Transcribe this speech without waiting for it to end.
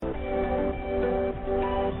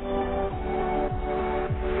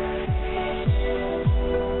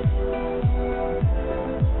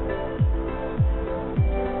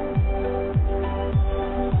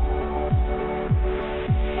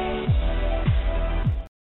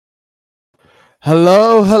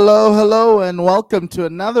Hello, hello, hello, and welcome to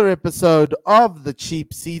another episode of the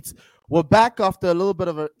Cheapseats. We're back after a little bit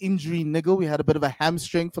of an injury niggle. We had a bit of a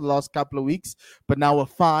hamstring for the last couple of weeks, but now we're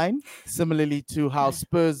fine. Similarly to how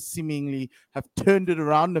Spurs seemingly have turned it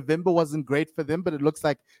around. November wasn't great for them, but it looks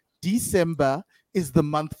like December is the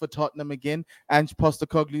month for Tottenham again. Ange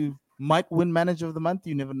Postecoglou might win Manager of the Month.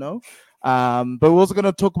 You never know. But we're also going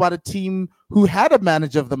to talk about a team who had a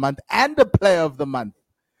Manager of the Month and a Player of the Month.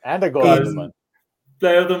 And a goal of the month.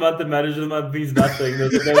 Player of the month and manager of the month means nothing.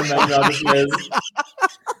 There's a very many other players.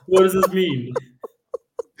 What does this mean?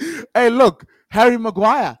 Hey, look, Harry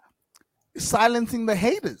Maguire silencing the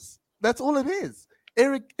haters. That's all it is.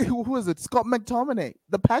 Eric, who was it? Scott McTominay,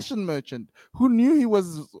 the passion merchant, who knew he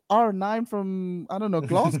was R9 from, I don't know,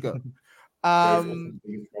 Glasgow.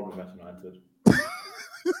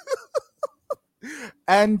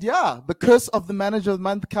 And yeah, the curse of the manager of the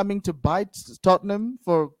month coming to bite Tottenham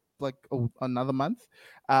for like another month.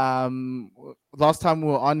 Last time we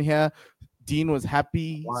were on here, Dean was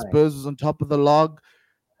happy. Why? Spurs was on top of the log.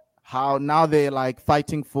 How now they're like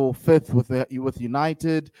fighting for fifth with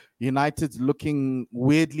United. United's looking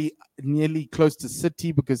weirdly nearly close to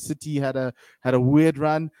City because City had a weird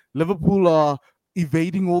run. Liverpool are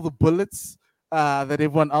evading all the bullets that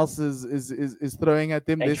everyone else is throwing at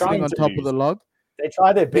them. They're sitting on top of the log. They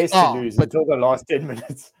try their best to lose until the last 10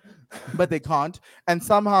 minutes. But they can't. And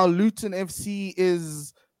somehow Luton FC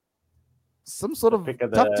is some sort of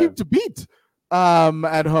tough team to beat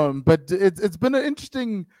at home. But it's been an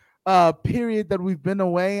interesting period that we've been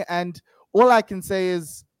away. And all I can say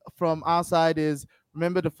is from our side is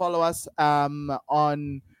remember to follow us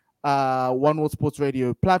on One World Sports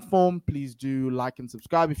Radio platform. Please do like and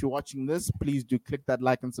subscribe. If you're watching this, please do click that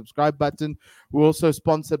like and subscribe button. We're also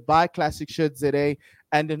sponsored by Classic Shirt ZA.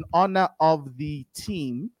 And in honor of the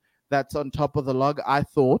team that's on top of the log, I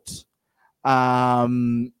thought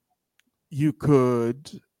you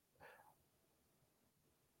could.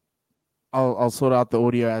 I'll sort out the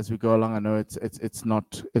audio as we go along. I know it's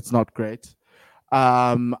not great.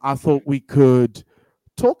 I thought we could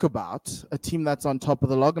talk about a team that's on top of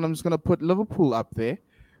the log, and I'm just going to put Liverpool up there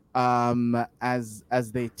as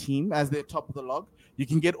their team, as their top of the log. You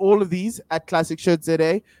can get all of these at Classic Shirt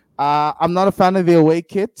ZA. I'm not a fan of the away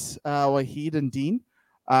kit, Wahid and Dean.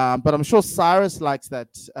 But I'm sure Cyrus likes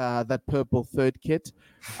that purple third kit.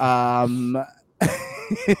 Why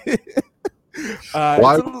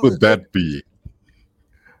would that be?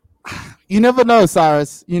 You never know,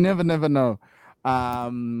 Cyrus. You never know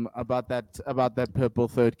about that purple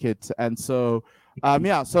third kit. And so,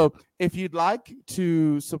 So if you'd like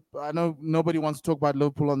to, I know nobody wants to talk about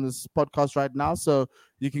Liverpool on this podcast right now, so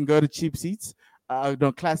you can go to Cheapseats.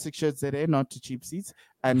 Classic Shirts ZA, not to Cheapseats,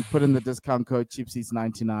 and put in the discount code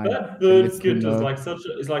Cheapseats99. That third kit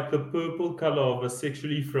is like the purple color of a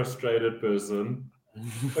sexually frustrated person.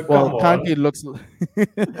 Well, currently it looks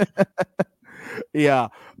yeah.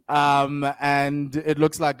 And it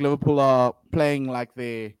looks like Liverpool are playing like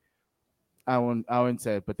I won't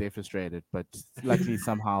say it, but they're frustrated. But luckily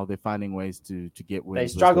somehow they're finding ways to get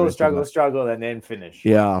wins. They struggle, and then finish.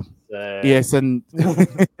 Yeah. Yes, and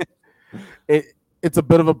it's a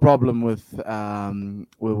bit of a problem with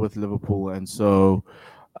Liverpool, and so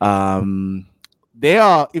they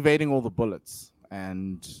are evading all the bullets,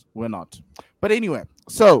 and we're not. But anyway,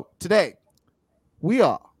 so today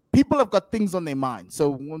people have got things on their mind,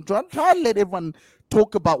 so we'll try and let everyone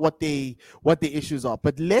talk about what the issues are.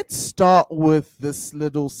 But let's start with this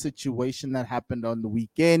little situation that happened on the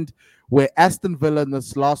weekend, where Aston Villa in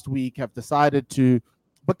this last week have decided to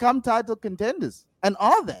become title contenders, and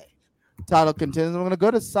are they title contenders? I'm going to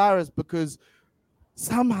go to Cyrus because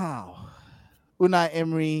somehow Unai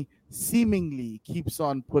Emery seemingly keeps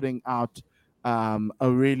on putting out a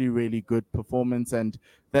really, really good performance, and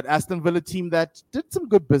that Aston Villa team that did some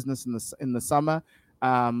good business in the summer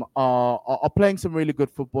are playing some really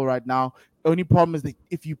good football right now. The only problem is that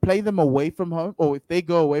if you play them away from home, or if they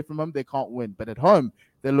go away from home, they can't win. But at home,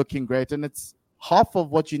 they're looking great, and it's half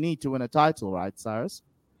of what you need to win a title, right, Cyrus?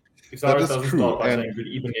 If Cyrus doesn't start by saying good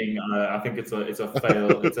evening, I think it's a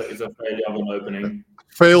fail. it's a failure of an opening.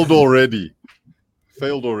 Failed already.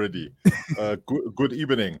 Good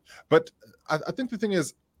evening. But I think the thing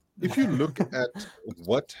is, if you look at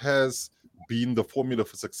what has been the formula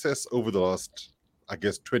for success over the last,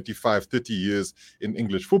 25, 30 years in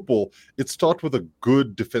English football, it starts with a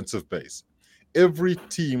good defensive base. Every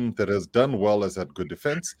team that has done well has had good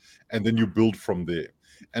defense, and then you build from there.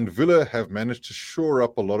 And Villa have managed to shore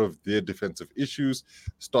up a lot of their defensive issues,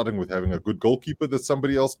 starting with having a good goalkeeper that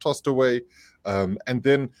somebody else tossed away, and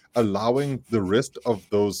then allowing the rest of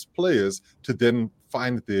those players to then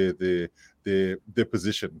find their their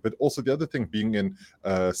position. But also the other thing being in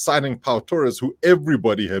signing Pau Torres, who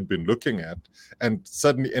everybody had been looking at, and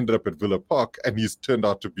suddenly ended up at Villa Park, and he's turned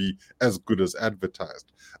out to be as good as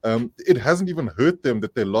advertised. It hasn't even hurt them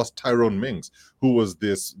that they lost Tyrone Mings, who was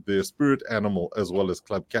their spirit animal as well as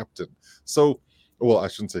club captain. So, well, I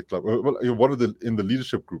shouldn't say club. Well, one of the in the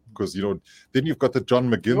leadership group, because then you've got the John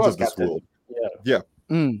McGinns of this captain. world. Yeah.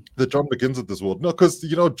 The John McGinns of this world. No, because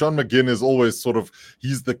John McGinn is always sort of,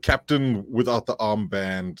 he's the captain without the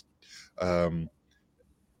armband.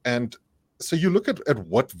 And so you look at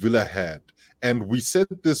what Villa had, and we said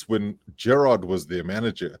this when Gerrard was their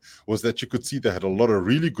manager, was that you could see they had a lot of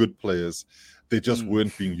really good players. They just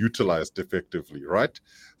weren't being utilized effectively, right?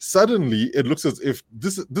 Suddenly, it looks as if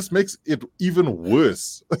this makes it even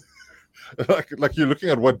worse. like you're looking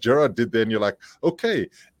at what Gerrard did there, and you're like, okay,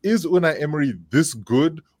 is Unai Emery this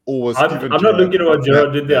good, or was I'm not looking at what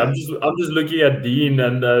Gerrard did there. I'm just looking at Dean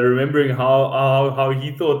and remembering how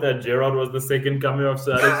he thought that Gerrard was the second coming of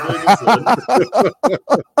Sir Alex Ferguson.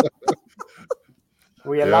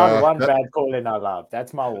 We allowed one bad call in our life.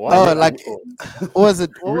 That's my one. What was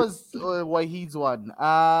Wahid's one?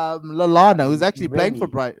 Lallana, who's actually playing for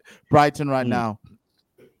Brighton right now.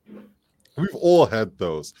 We've all had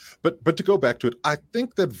those, but to go back to it, I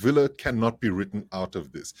think that Villa cannot be written out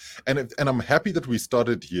of this, and I'm happy that we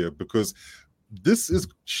started here, because this is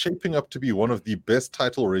shaping up to be one of the best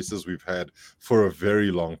title races we've had for a very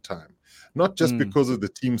long time. Not just because of the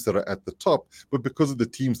teams that are at the top, but because of the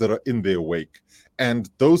teams that are in their wake. And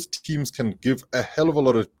those teams can give a hell of a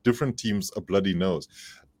lot of different teams a bloody nose.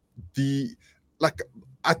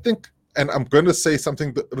 I think, and I'm going to say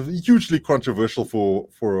something that is hugely controversial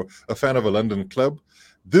for a fan of a London club,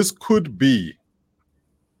 this could be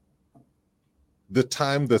the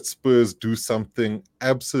time that Spurs do something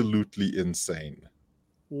absolutely insane.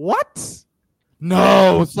 What?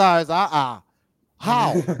 No, Cyrus,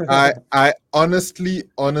 How? I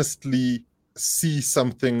honestly see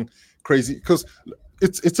something crazy, because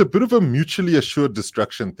it's a bit of a mutually assured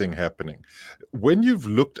destruction thing happening. When you've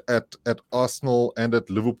looked at Arsenal and at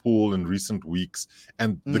Liverpool in recent weeks,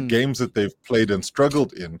 and the games that they've played and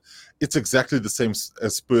struggled in, it's exactly the same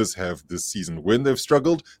as Spurs have this season. When they've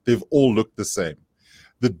struggled, they've all looked the same.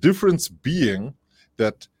 The difference being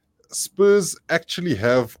that Spurs actually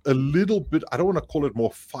have a little bit, I don't want to call it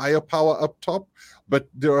more firepower up top, but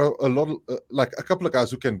there are a lot of, like a couple of guys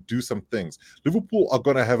who can do some things. Liverpool are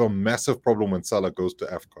going to have a massive problem when Salah goes to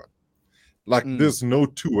AFCON. There's no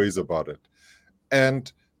two ways about it. And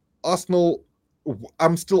Arsenal,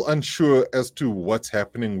 I'm still unsure as to what's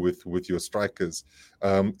happening with your strikers.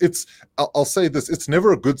 I'll say this, it's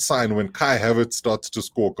never a good sign when Kai Havertz starts to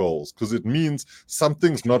score goals, because it means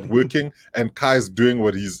something's not working and Kai's doing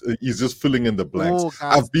what he's just filling in the blanks.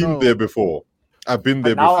 I've been there before. People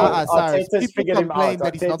complain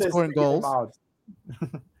that he's not scoring goals.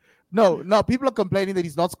 No, people are complaining that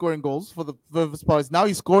he's not scoring goals for the Spurs. Now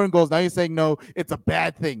he's scoring goals. Now you're saying, no, it's a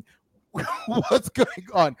bad thing. What's going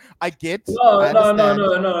on? I get.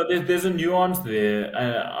 No. There's a nuance there.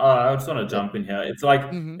 I just want to jump in here. It's like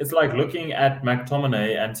it's like looking at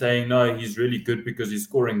McTominay and saying, no, he's really good because he's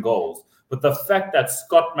scoring goals. But the fact that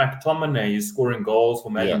Scott McTominay is scoring goals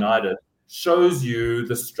for Man United shows you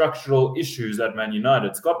the structural issues at Man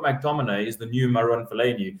United. Scott McTominay is the new Marouane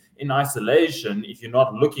Fellaini. In isolation, if you're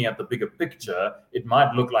not looking at the bigger picture, it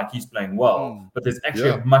might look like he's playing well, but there's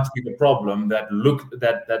actually a much bigger problem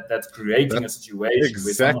that's creating a situation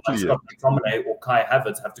where someone like Scott McTominay or Kai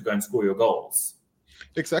Havertz have to go and score your goals.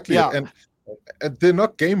 Exactly, and they're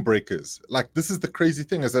not game breakers. Like, this is the crazy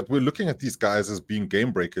thing, is that we're looking at these guys as being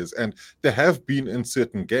game breakers, and they have been in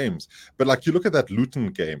certain games. But like, you look at that Luton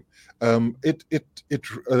game,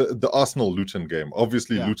 the Arsenal Luton game.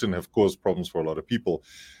 Obviously, Luton have caused problems for a lot of people.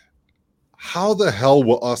 How the hell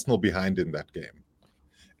were Arsenal behind in that game?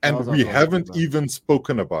 And we haven't even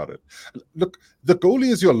spoken about it. Look, the goalie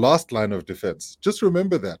is your last line of defense. Just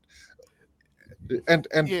remember that. And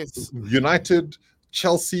United,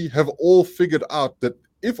 Chelsea have all figured out that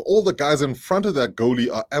if all the guys in front of that goalie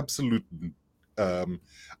are absolute,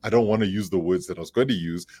 I don't want to use the words that I was going to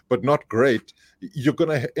use, but not great, you're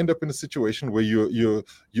going to end up in a situation where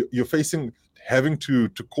you're facing having to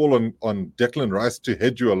call on Declan Rice to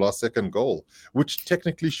head you a last second goal, which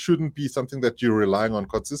technically shouldn't be something that you're relying on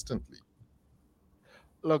consistently.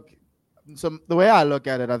 Look, so the way I look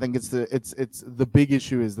at it, I think it's the big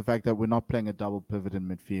issue is the fact that we're not playing a double pivot in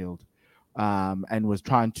midfield. And was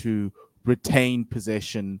trying to retain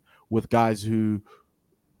possession with guys who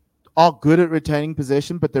are good at retaining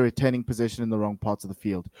possession, but they're retaining possession in the wrong parts of the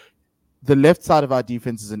field. The left side of our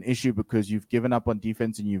defense is an issue because you've given up on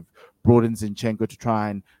defense and you've brought in Zinchenko to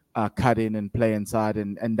try and cut in and play inside,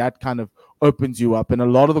 and that kind of opens you up. And a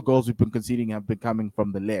lot of the goals we've been conceding have been coming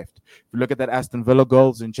from the left. If you look at that Aston Villa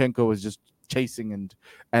goal, Zinchenko was just chasing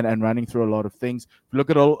and running through a lot of things. If you look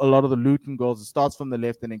at a lot of the Luton goals, it starts from the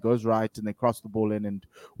left and it goes right, and they cross the ball in and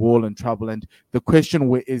wall in trouble. And the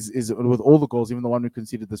question is with all the goals, even the one we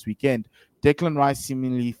conceded this weekend, Declan Rice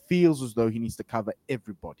seemingly feels as though he needs to cover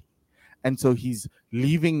everybody, and so he's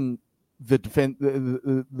leaving the defense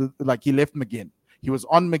like he left McGinn. He was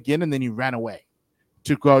on McGinn and then he ran away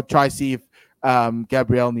to go try see if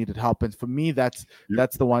Gabriel needed help. And for me, that's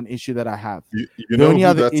the one issue that I have. You the know only who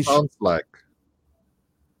other that issue sounds like?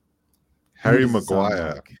 Harry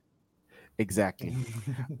Maguire. Like? Exactly.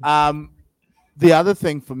 The other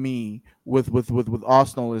thing for me with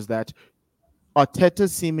Arsenal is that Arteta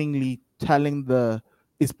seemingly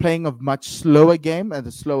is playing a much slower game at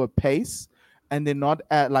a slower pace, and they're not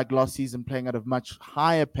at like last season playing at a much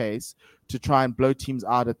higher pace to try and blow teams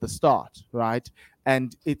out at the start, right?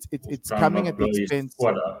 And it's coming at the expense.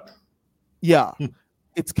 Yeah,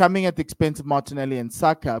 it's coming at the expense of Martinelli and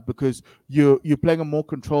Saka, because you're playing a more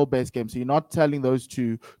control-based game. So you're not telling those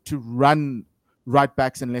two to run right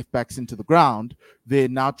backs and left backs into the ground. They're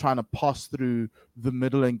now trying to pass through the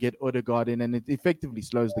middle and get Odegaard in, and it effectively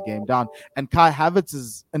slows the game down. And Kai Havertz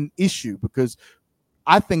is an issue because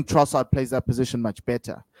I think Trossard plays that position much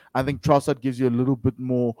better. I think Trossard gives you a little bit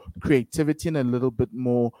more creativity and a little bit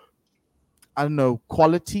more, I don't know,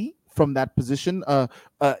 quality from that position.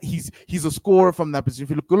 He's a scorer from that position. If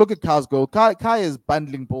you look at Kai's goal, Kai is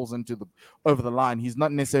bundling balls over the line. He's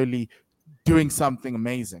not necessarily doing something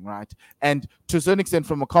amazing, right? And to a certain extent,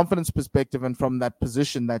 from a confidence perspective and from that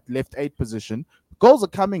position, that left 8 position, goals are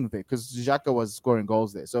coming there because Xhaka was scoring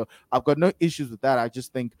goals there. So I've got no issues with that. I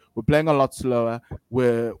just think we're playing a lot slower.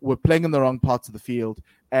 We're playing in the wrong parts of the field.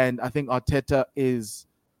 And I think Arteta is,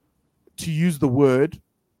 to use the word,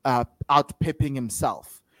 out-pepping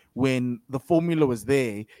himself. When the formula was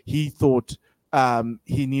there, he thought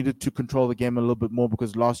he needed to control the game a little bit more,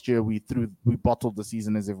 because last year we bottled the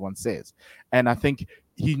season, as everyone says. And I think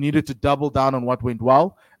he needed to double down on what went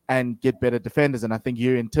well and get better defenders. And I think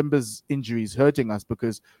Jurriën Timber's injury is hurting us,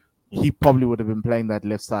 because he probably would have been playing that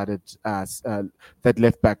left-sided, that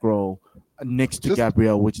left-back role next to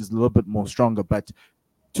Gabriel, which is a little bit more stronger. But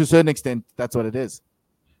to a certain extent, that's what it is.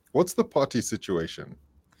 What's the party situation?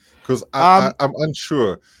 Because I'm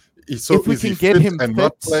unsure. So if we is can he get fit him and fit,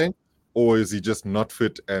 not playing, or is he just not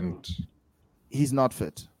fit and... He's not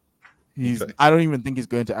fit. Okay. I don't even think he's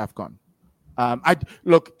going to AFCON.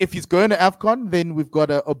 Look, if he's going to AFCON, then we've got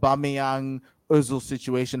a Aubameyang Ozil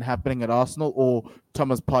situation happening at Arsenal, or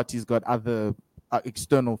Thomas Partey's got other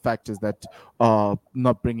external factors that are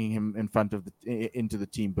not bringing him into the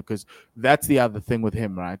team, because that's the other thing with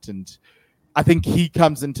him, right? And I think he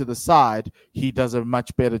comes into the side, he does a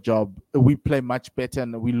much better job. We play much better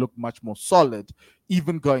and we look much more solid,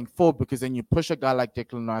 even going forward, because then you push a guy like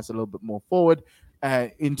Declan Rice a little bit more forward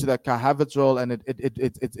into that Kai Havertz role, and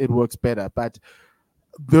it works better. But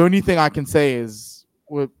the only thing I can say is,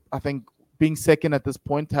 I think being second at this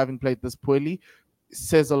point, having played this poorly,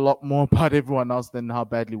 says a lot more about everyone else than how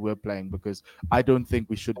badly we're playing, because I don't think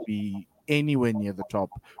we should be anywhere near the top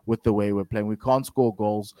with the way we're playing. We can't score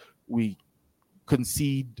goals. We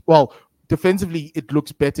concede. Well, defensively, it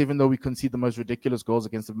looks better, even though we concede the most ridiculous goals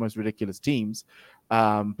against the most ridiculous teams.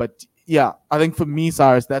 But yeah, I think for me,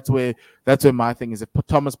 Cyrus, that's where my thing is. If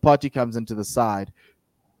Thomas Partey comes into the side,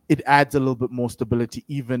 it adds a little bit more stability,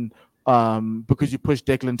 even because you push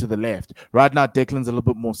Declan to the left. Right now, Declan's a little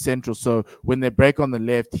bit more central. So when they break on the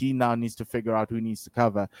left, he now needs to figure out who needs to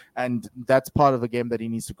cover. And that's part of the game that he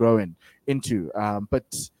needs to grow into.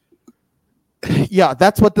 But yeah,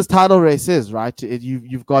 that's what this title race is, right?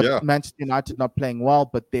 You've got Manchester United not playing well,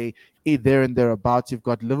 but they're there and thereabouts. You've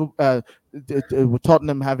got Liverpool,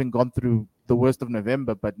 Tottenham having gone through the worst of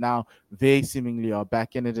November, but now they seemingly are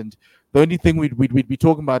back in it. And the only thing we'd be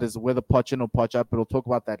talking about is whether Poch in or Poch up, but we'll talk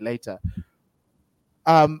about that later.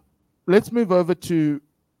 Let's move over to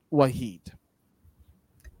Wahid.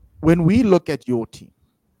 When we look at your team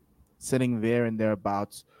sitting there and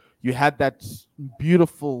thereabouts, you had that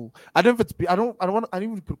beautiful. I don't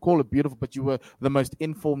even call it beautiful, but you were the most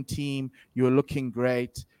informed team. You were looking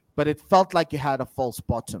great, but it felt like you had a false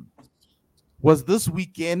bottom. Was this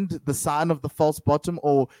weekend the sign of the false bottom,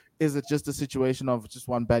 or is it just a situation of just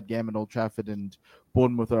one bad game at Old Trafford and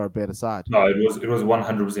Bournemouth are a better side? No, it was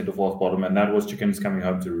 100% a false bottom, and that was chickens coming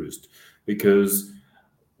home to roost, because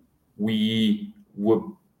we were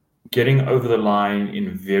getting over the line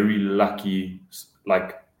in very lucky,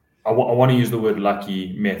 like I want to use the word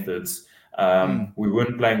lucky methods. We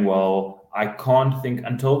weren't playing well. I can't think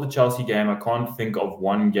until the Chelsea game. I can't think of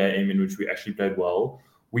one game in which we actually played well.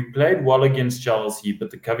 We played well against Chelsea, but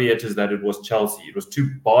the caveat is that it was Chelsea. It was two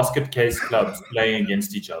basket case clubs playing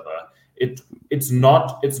against each other. It's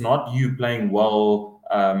not you playing well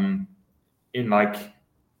in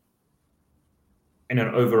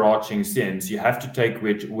an overarching sense. You have to take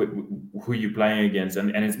who you're playing against,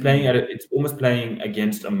 and it's playing it's almost playing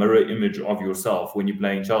against a mirror image of yourself when you're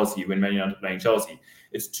playing Chelsea. When Man United are playing Chelsea,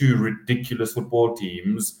 it's two ridiculous football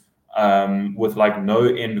teams with like no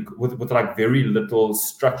end, with like very little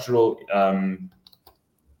structural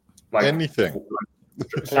anything.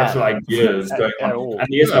 Structural ideas going on. And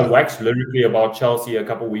yes, I waxed lyrically about Chelsea a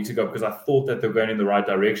couple of weeks ago because I thought that they're going in the right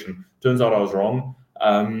direction. Turns out I was wrong.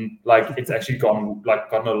 It's actually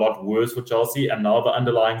gotten a lot worse for Chelsea, and now the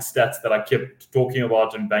underlying stats that I kept talking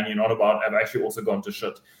about and banging on about have actually also gone to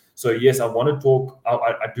shit. So yes, I want to talk.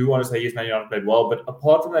 I do want to say yes, Man United played well, but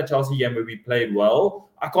apart from that Chelsea game where we played well,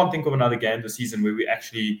 I can't think of another game this season where we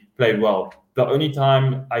actually played well. The only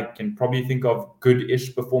time I can probably think of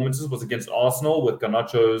good-ish performances was against Arsenal with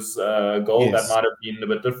Garnacho's goal. Yes. That might have been a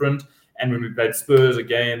bit different. And when we played Spurs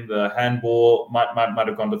again, the handball might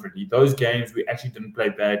have gone differently. Those games, we actually didn't play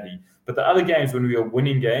badly. But the other games, when we were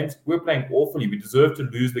winning games, we were playing awfully. We deserved to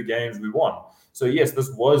lose the games we won. So yes,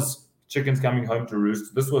 this was chickens coming home to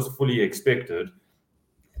roost. This was fully expected.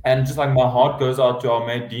 And just like my heart goes out to our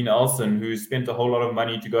mate Dean Elson, who spent a whole lot of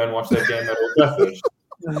money to go and watch that game at Old Trafford.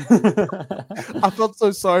 I felt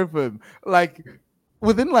so sorry for him. Like,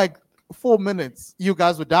 within 4 minutes, you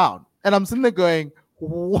guys were down. And I'm sitting there going,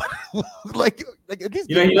 what? like at least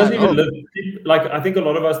he doesn't even live. I think a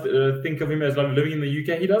lot of us think of him as living in the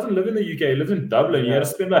UK. He doesn't live in the UK. He lives in Dublin. You had to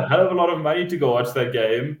spend a hell of a lot of money to go watch that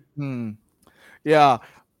game. Yeah.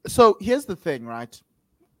 So here's the thing, right?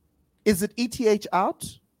 Is it ETH out,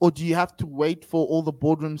 or do you have to wait for all the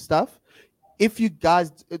boardroom stuff? If you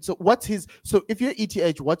guys, if you're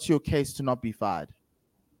ETH, what's your case to not be fired?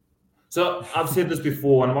 So I've said this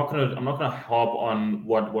before, and I'm not gonna harp on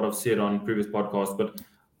what I've said on previous podcasts, but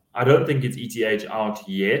I don't think it's ETH out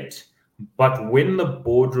yet. But when the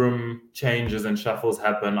boardroom changes and shuffles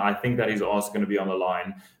happen, I think that his ass is going to be on the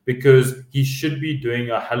line, because he should be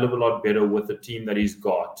doing a hell of a lot better with the team that he's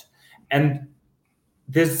got. And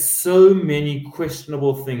there's so many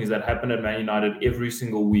questionable things that happen at Man United every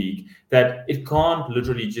single week that it can't be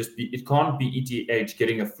ETH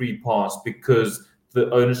getting a free pass because the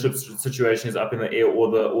ownership situation is up in the air, or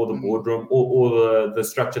the boardroom, or the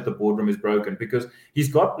structure at the boardroom is broken, because he's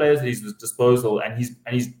got players at his disposal, and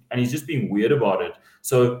he's just being weird about it.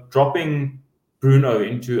 So dropping Bruno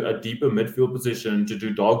into a deeper midfield position to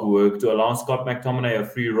do dog work, to allow Scott McTominay a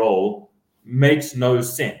free role, makes no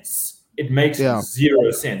sense. It makes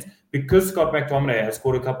zero sense. Because Scott McTominay has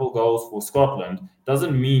scored a couple of goals for Scotland,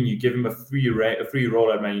 doesn't mean you give him a free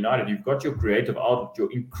role at Man United. You've got your creative outlet, your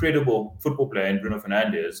incredible football player in Bruno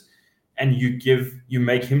Fernandes, and you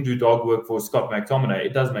make him do dog work for Scott McTominay.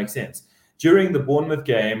 It does make sense. During the Bournemouth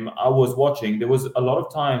game, I was watching, there was a lot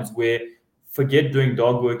of times where, forget doing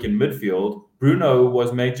dog work in midfield, Bruno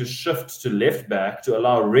was made to shift to left back to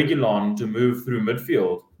allow Reguilon to move through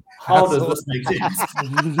midfield. How does this make sense?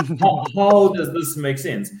 How does this make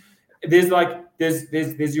sense?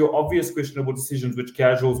 There's your obvious questionable decisions which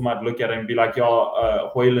casuals might look at and be like,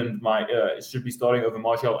 Højlund should be starting over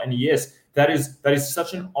Martial. And yes, that is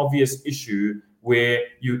such an obvious issue where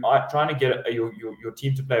you are trying to get your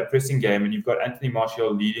team to play a pressing game, and you've got Anthony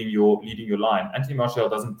Martial leading your line. Anthony Martial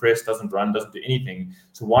doesn't press, doesn't run, doesn't do anything.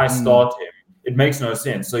 So why start him? It makes no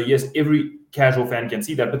sense. So yes, every casual fan can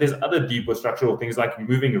see that, but there's other deeper structural things like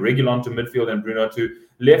moving Reguilon to midfield and Bruno to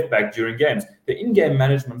left back during games. The in-game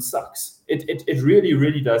management sucks. It really,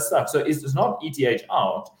 really does suck. So it's not ETH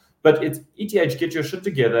out, but it's ETH, get your shit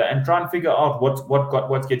together and try and figure out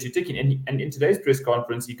what gets you ticking. And in today's press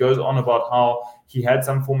conference, he goes on about how he had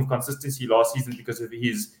some form of consistency last season because of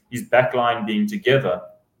his backline being together.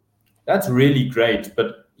 That's really great,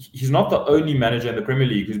 but he's not the only manager in the Premier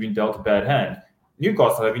League who's been dealt a bad hand.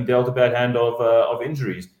 Newcastle have been dealt a bad hand of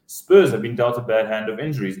injuries. Spurs have been dealt a bad hand of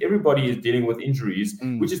injuries. Everybody is dealing with injuries,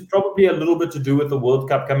 which is probably a little bit to do with the World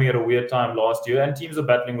Cup coming at a weird time last year, and teams are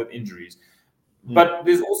battling with injuries. But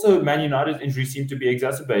there's also Man United's injuries seem to be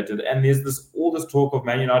exacerbated, and there's all this talk of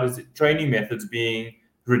Man United's training methods being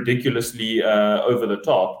ridiculously over the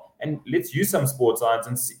top. And let's use some sports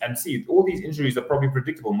science and see. All these injuries are probably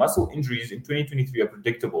predictable. Muscle injuries in 2023 are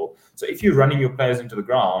predictable. So if you're running your players into the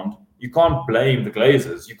ground, you can't blame the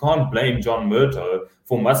Glazers. You can't blame John Murtough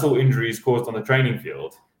for muscle injuries caused on the training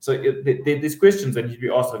field. So there's questions that need to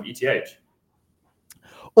be asked of ETH.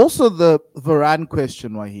 Also, the Varane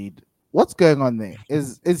question, Wahid. What's going on there?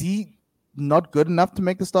 Is he not good enough to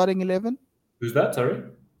make the starting 11? Who's that? Sorry,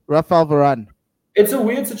 Rafael Varane. It's a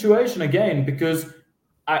weird situation again because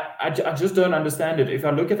I just don't understand it. If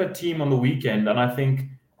I look at a team on the weekend and I think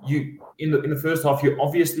you in the first half, you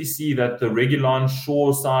obviously see that the Reguilon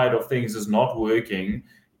Shaw side of things is not working.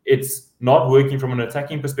 It's not working from an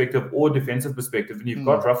attacking perspective or defensive perspective, and you've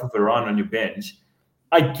got Rafa Varane on your bench.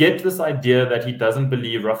 I get this idea that he doesn't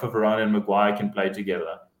believe Rafa Varane and Maguire can play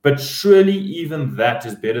together, but surely even that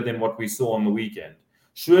is better than what we saw on the weekend.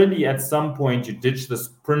 Surely at some point you ditch this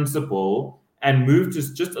principle and move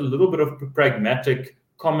to just a little bit of pragmatic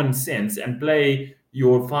common sense and play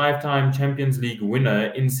your 5-time Champions League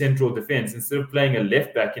winner in central defense instead of playing a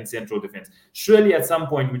left back in central defense. Surely at some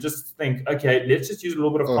point we just think, okay, let's just use a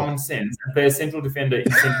little bit of common sense and play a central defender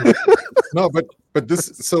in central defense. No, but this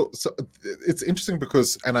so it's interesting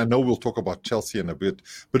because, and I know we'll talk about Chelsea in a bit,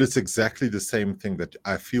 but it's exactly the same thing that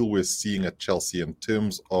I feel we're seeing at Chelsea in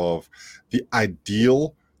terms of the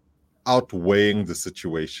ideal outweighing the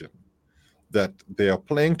situation. That they are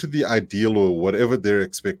playing to the ideal or whatever their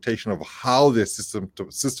expectation of how their system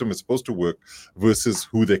is supposed to work versus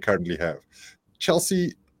who they currently have.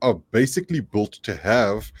 Chelsea are basically built to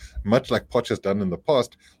have, much like Poch has done in the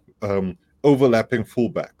past, overlapping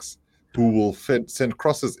fullbacks who will send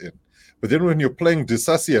crosses in. But then when you're playing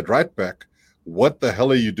Disasi at right back, what the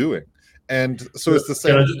hell are you doing? And so it's the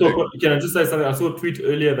same. Can I just say something? I saw a tweet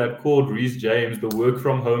earlier that called Reece James the work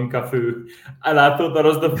from home Cafu, and I thought that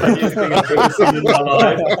was the funniest thing I've ever seen in my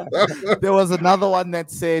life. There was another one that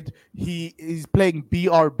said he's playing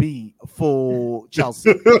BRB for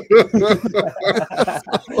Chelsea.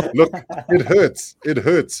 Look, it hurts. It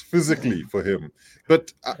hurts physically for him.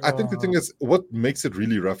 But I think the thing is, what makes it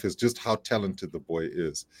really rough is just how talented the boy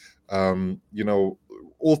is.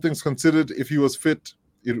 All things considered, if he was fit,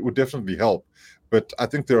 it would definitely help, but I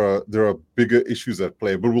think there are bigger issues at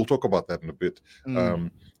play. But we'll talk about that in a bit.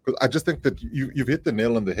 Because I just think that you've hit the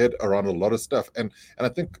nail on the head around a lot of stuff, and I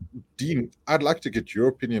think, Dean, I'd like to get your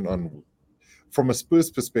opinion on from a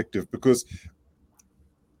Spurs perspective, because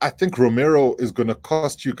I think Romero is going to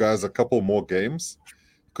cost you guys a couple more games,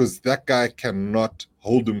 because that guy cannot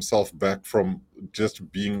hold himself back from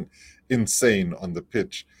just being insane on the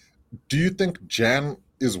pitch. Do you think Jan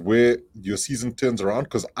is where your season turns around?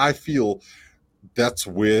 Because I feel that's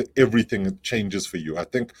where everything changes for you. I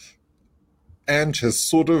think Ange has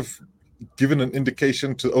sort of given an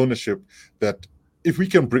indication to ownership that if we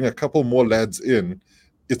can bring a couple more lads in,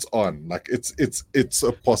 it's on. Like it's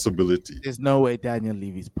a possibility. There's no way Daniel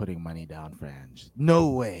Levy's putting money down for Ange.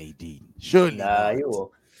 No way, Dean. Surely. Nah, you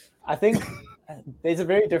will. I think there's a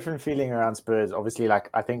very different feeling around Spurs. Obviously,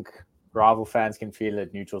 like I think rival fans can feel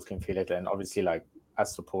it, neutrals can feel it, and obviously like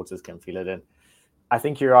us supporters can feel it. And I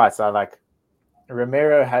think you're right. So like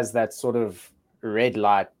Romero has that sort of red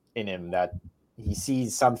light in him that he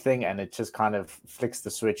sees something and it just kind of flicks the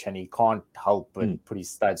switch and he can't help but put his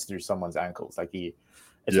studs through someone's ankles. Like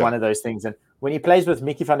it's one of those things. And when he plays with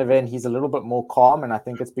Mickey van der Ven, he's a little bit more calm. And I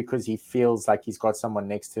think it's because he feels like he's got someone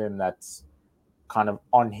next to him that's kind of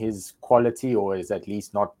on his quality, or is at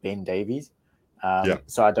least not Ben Davies.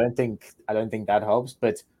 So I don't think that helps,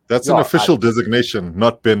 but that's an official designation,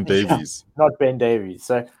 not Ben Davies. Not Ben Davies.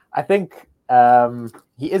 So I think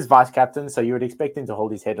he is vice captain, so you would expect him to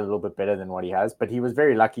hold his head a little bit better than what he has. But he was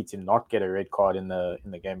very lucky to not get a red card in the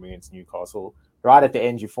game against Newcastle. Right at the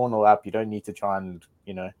end, you 4-0 up. You don't need to try and,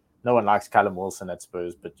 no one likes Callum Wilson at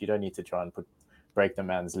Spurs, but you don't need to try and break the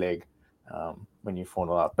man's leg when you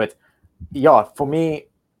 4-0 up. But yeah, for me,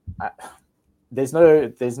 there's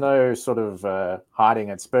no sort of hiding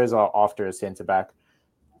it. Spurs are after a centre back.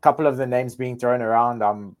 Couple of the names being thrown around,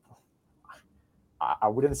 I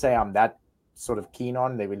wouldn't say I'm that sort of keen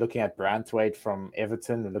on. They were looking at Branthwaite from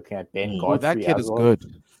Everton. They're looking at Ben Godfrey. That kid is good.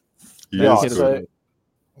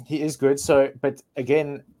 He is good. So, but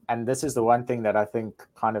again, and this is the one thing that I think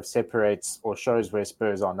kind of separates or shows where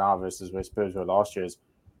Spurs are now versus where Spurs were last year is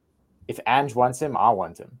if Ange wants him, I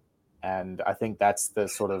want him. And I think that's the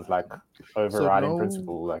sort of like overriding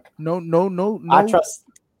principle. Like no. I trust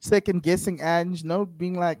second guessing Ange, no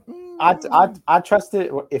being like I trust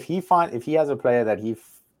it. If he has a player that he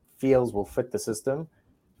feels will fit the system,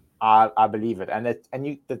 I believe it.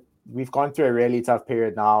 And we've gone through a really tough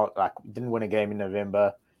period now. Like we didn't win a game in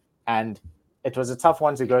November, and it was a tough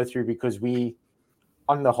one to go through because we,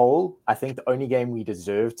 on the whole, I think the only game we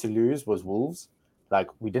deserved to lose was Wolves. Like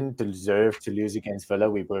we didn't deserve to lose against Villa.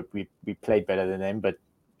 We played better than them, but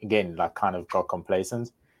again, like kind of got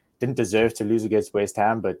complacent. Didn't deserve to lose against West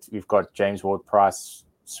Ham, but we've got James Ward-Prowse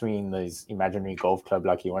swinging this imaginary golf club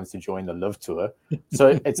like he wants to join the Live Tour.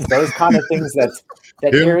 So it's those kind of things that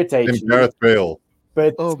irritate you. Gareth Bale.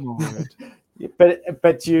 But Oh my word.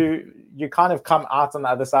 but you kind of come out on the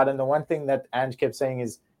other side. And the one thing that Ange kept saying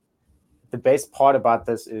is the best part about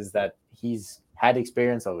this is that he's had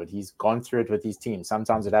experience of it. He's gone through it with his team.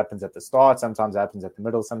 Sometimes it happens at the start, sometimes it happens at the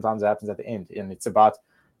middle, sometimes it happens at the end. And it's about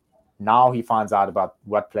now he finds out about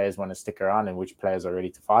what players want to stick around and which players are ready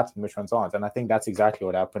to fight and which ones aren't. And I think that's exactly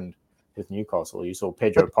what happened with Newcastle. You saw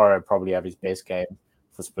Pedro Porro probably have his best game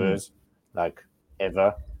for Spurs, like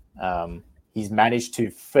ever. He's managed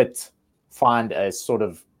to find a sort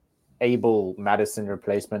of able Maddison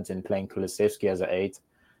replacement in playing Kulusevski as an 8.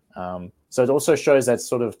 So it also shows that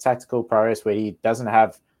sort of tactical prowess where he doesn't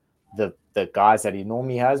have the guys that he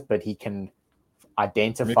normally has, but he can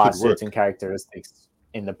identify certain characteristics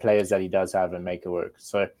in the players that he does have and make it work.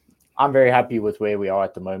 So I'm very happy with where we are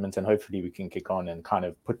at the moment, and hopefully we can kick on and kind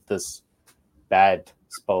of put this bad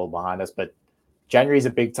spell behind us. But January is a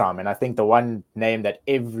big time, and I think the one name that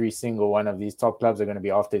every single one of these top clubs are going to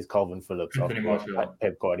be after is Calvin Phillips, after what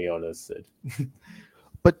Pep Guardiola said.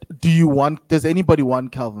 But does anybody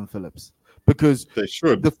want Calvin Phillips? Because they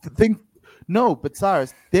should. No, but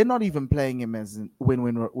Cyrus, they're not even playing him as when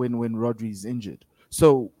Rodri's injured.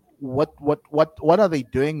 So what are they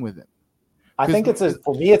doing with him? I think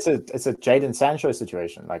for me it's a Jadon Sancho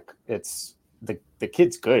situation. Like it's the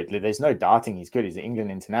kid's good. There's no doubting he's good. He's an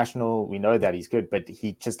England international. We know that he's good, but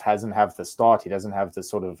he just hasn't have the start. He doesn't have the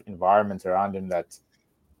sort of environment around him that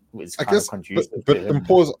is kind of conducive. But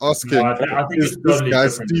Mpo's asking, I think is this guy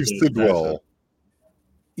Steve Sidwell?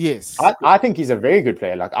 Yes, I think he's a very good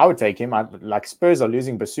player. Like I would take him. Like Spurs are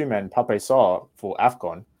losing Basuma and Pape Sarr for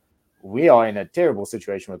AFCON. We are in a terrible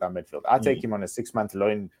situation with our midfield. I take him on a 6-month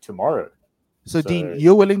loan tomorrow. So Dean,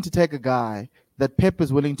 you're willing to take a guy that Pep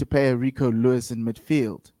is willing to pay a Rico Lewis in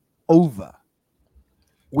midfield over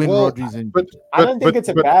when Rodri's in. But I don't think it's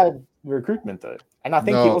a bad recruitment though, and I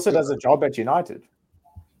think he also does a job at United.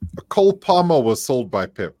 Cole Palmer was sold by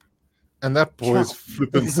Pep, and that boy's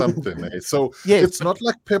flipping something. So it's not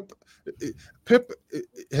like Pep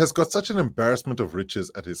has got such an embarrassment of riches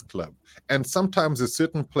at his club. And sometimes there's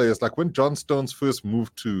certain players, like when John Stones first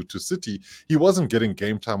moved to City, he wasn't getting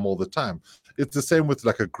game time all the time. It's the same with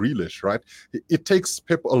like a Grealish, right? It takes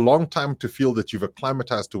Pep a long time to feel that you've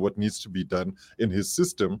acclimatized to what needs to be done in his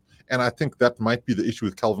system. And I think that might be the issue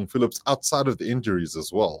with Calvin Phillips outside of the injuries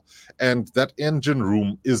as well. And that engine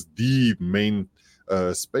room is the main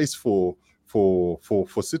space for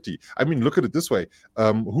City. I mean, look at it this way.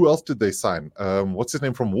 Who else did they sign? What's his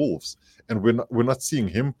name from Wolves? And we're not seeing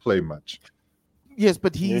him play much. Yes,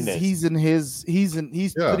 but he's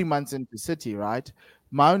 3 months into City, right?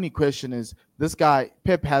 My only question is, this guy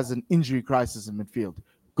Pep has an injury crisis in midfield.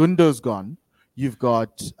 Gundo's gone. You've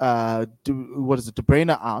got De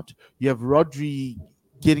Bruyne out. You have Rodri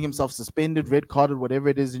getting himself suspended, red carded, whatever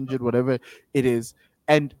it is, injured, whatever it is,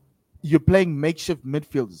 and you're playing makeshift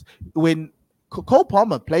midfielders. When Cole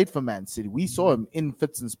Palmer played for Man City, we saw him in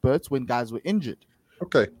fits and spurts when guys were injured.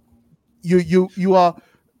 Okay, you are.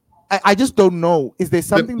 I just don't know. Is there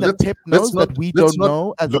something that Pep knows that we don't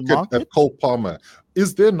know as a market? At Cole Palmer,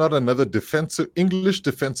 is there not another English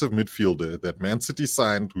defensive midfielder that Man City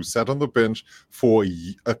signed who sat on the bench for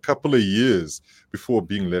a couple of years before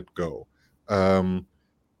being let go? Pep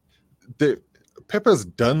has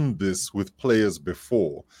done this with players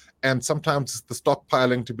before, and sometimes it's the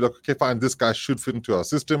stockpiling to be like, okay, fine, this guy should fit into our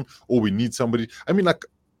system, or we need somebody. I mean, like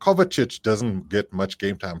Kovacic doesn't get much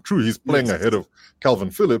game time. True, he's playing ahead of Calvin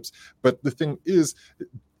Phillips, but the thing is,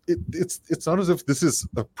 it's not as if this is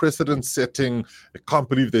a precedent-setting, I can't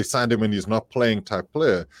believe they signed him and he's not playing type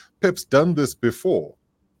player. Pep's done this before.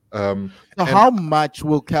 So how much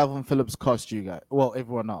will Calvin Phillips cost you guys? Well,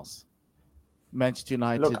 everyone else. Manchester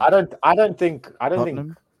United. Look,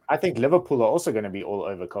 I think Liverpool are also going to be all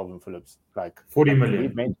over Calvin Phillips. Like 40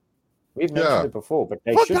 million. We've mentioned it before, but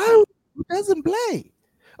they should. Who doesn't play?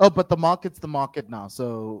 Oh, but the market's the market now.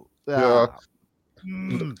 So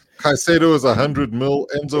Caicedo is 100 mil.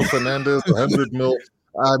 Enzo Fernandez 100 mil.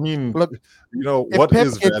 I mean, look, what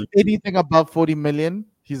is value? Anything above 40 million,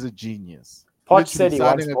 he's a genius. Poch said he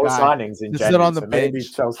wants more signings in January. Sit on the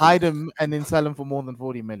bench, hide him, and then sell him for more than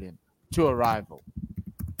 40 million to a rival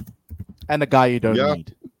and a guy you don't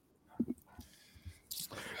need.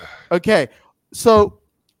 Okay, so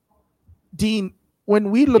Dean,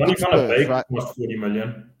 when we look at Spurs, right? 40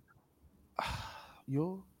 million.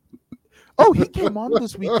 He came on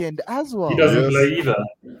this weekend as well. He doesn't play either.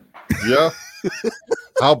 Yeah.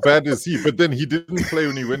 How bad is he? But then he didn't play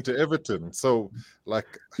when he went to Everton. So,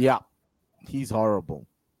 he's horrible.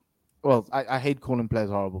 Well, I hate calling players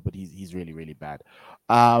horrible, but he's really, really bad.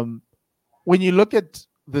 When you look at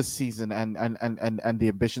this season and the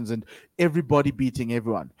ambitions and everybody beating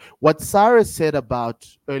everyone. What Cyrus said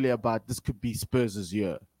earlier about this could be Spurs'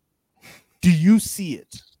 year. Do you see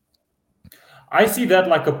it? I see that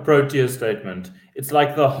like a Proteas statement. It's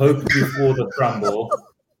like the hope before the crumble.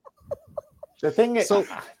 The thing is,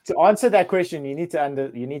 to answer that question, you need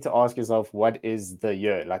to ask yourself, what is the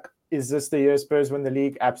year? Like, is this the year Spurs win the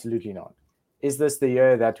league? Absolutely not. Is this the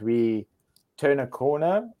year that we turn a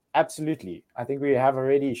corner? Absolutely. I think we have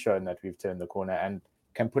already shown that we've turned the corner and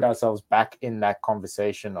can put ourselves back in that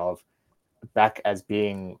conversation of back as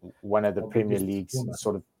being one of the Premier League's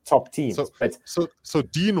sort of top teams. So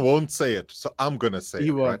Dean won't say it, so I'm gonna say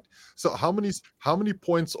it, won't. right? So how many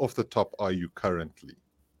points off the top are you currently?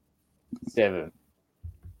 7.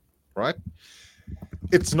 Right?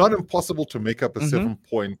 It's not impossible to make up a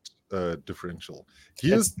 7-point differential.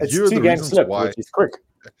 Here are the reasons why. Which is quick.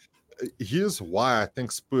 Here's why I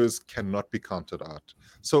think Spurs cannot be counted out.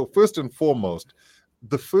 So first and foremost,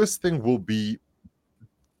 the first thing will be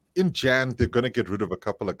in Jan, they're going to get rid of a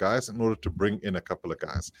couple of guys in order to bring in a couple of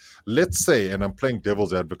guys. Let's say, and I'm playing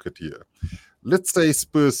devil's advocate here, let's say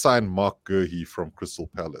Spurs sign Mark Gurhey from Crystal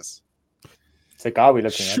Palace. It's a guy we're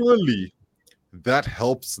looking at. Surely that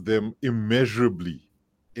helps them immeasurably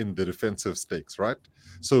in the defensive stakes, right?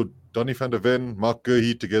 So Donny van der Ven, Mark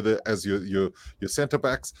Gurhey together as your centre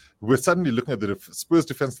backs. We're suddenly looking at the Spurs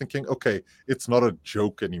defense thinking, okay, it's not a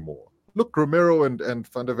joke anymore. Look, Romero and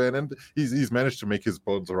Van der Ven, and he's managed to make his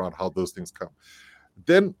bones around how those things come.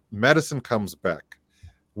 Then Maddison comes back.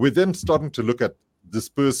 We're then starting to look at the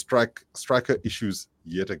Spurs striker issues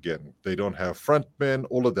yet again. They don't have front men,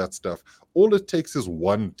 all of that stuff. All it takes is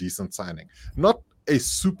one decent signing. Not a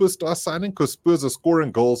superstar signing, because Spurs are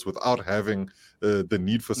scoring goals without having the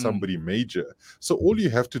need for somebody major. So all you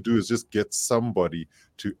have to do is just get somebody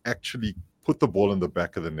to actually put the ball in the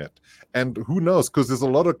back of the net. And who knows, because there's a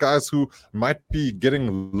lot of guys who might be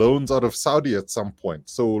getting loans out of Saudi at some point.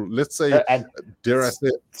 So let's say, dare I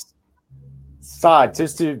say, Saad,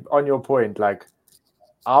 just on your point, like,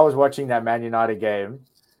 I was watching that Man United game,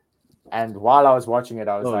 and while I was watching it,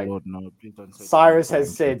 I was like, Lord, no, please don't say Cyrus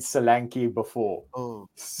has said Solanke before. Oh.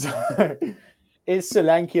 So, is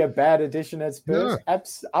Solanke a bad addition at Spurs? Yeah.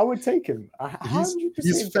 I would take him. 100%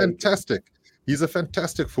 He's fantastic. He's a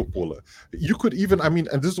fantastic footballer. You could even,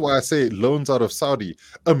 and this is why I say loans out of Saudi.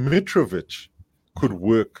 A Mitrovic could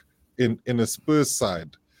work in a Spurs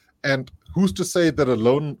side. And who's to say that a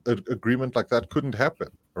loan agreement like that couldn't happen,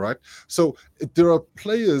 right? So there are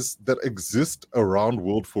players that exist around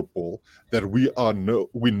world football that we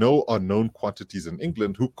know are known quantities in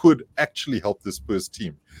England who could actually help the Spurs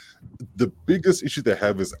team. The biggest issue they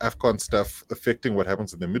have is AFCON stuff affecting what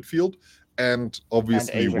happens in the midfield, and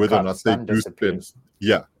obviously whether or not they do spend,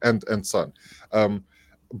 and Son.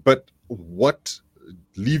 But what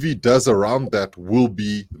Levy does around that will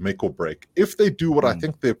be make or break. If they do what I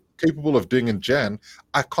think they're capable of doing in Jan,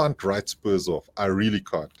 I can't write Spurs off. I really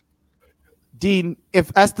can't. Dean,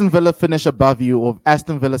 if Aston Villa finish above you, or if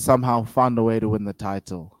Aston Villa somehow found a way to win the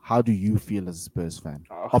title, how do you feel as a Spurs fan?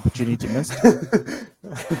 Opportunity missed?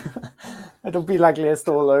 It'll be like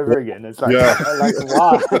Leicester all over again. It's like, like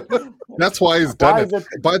why? That's why he's done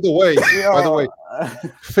it. By the way,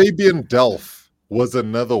 Fabian Delph was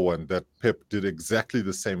another one that Pep did exactly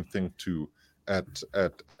the same thing to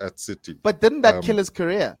at City. But didn't that kill his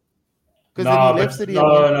career? No,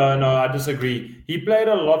 I disagree. He played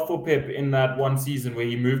a lot for Pep in that one season where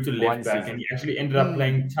he moved to left back, and he actually ended up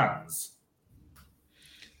playing tons.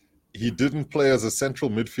 He didn't play as a central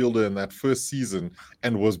midfielder in that first season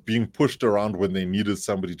and was being pushed around when they needed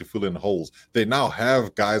somebody to fill in holes. They now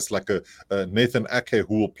have guys like a Nathan Ake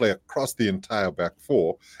who will play across the entire back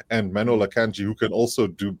four, and Manuel Akanji who can also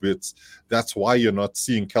do bits. That's why you're not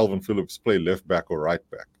seeing Calvin Phillips play left back or right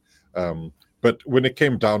back. But when it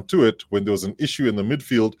came down to it, when there was an issue in the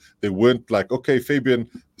midfield, they weren't like, okay, Fabian,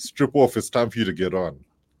 strip off. It's time for you to get on.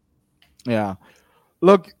 Yeah.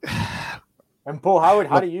 Look. And Paul,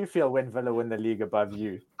 how do you feel when Villa win the league above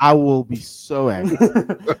you? I will be so angry.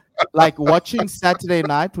 Like, watching Saturday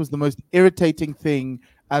night was the most irritating thing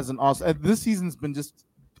as an Arsenal. This season's been just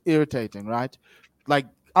irritating, right? Like,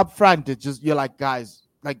 up front, it's just, you're like, guys,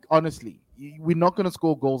 like, honestly, we're not going to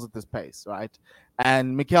score goals at this pace, right?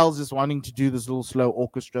 And Mikel's just wanting to do this little slow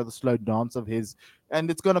orchestra, the slow dance of his,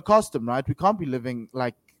 and it's going to cost him, right? We can't be living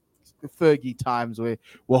like Fergie times where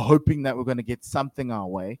we're hoping that we're going to get something our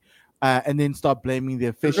way. And then start blaming the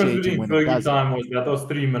officiating when it doesn't. Fergie time was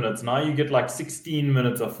 3 minutes. Now you get like 16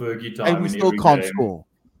 minutes of Fergie time. And we still can't score.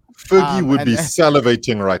 Fergie would be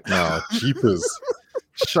salivating right now.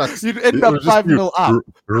 Shucks. You'd end It up would just be 5-0 up.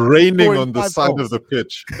 raining Scoring on the 5 side goals. of the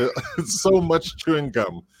pitch. So much chewing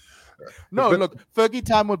gum. No, But- look, Fergie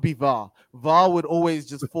time would be VAR. VAR would always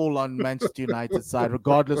just fall on Manchester United's side,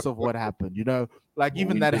 regardless of what happened. You know, like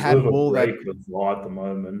even that handball that. with VAR at the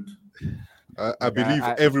moment. I believe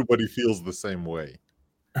everybody feels the same way.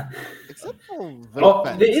 Except for Villa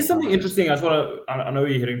fans. There is something interesting. I know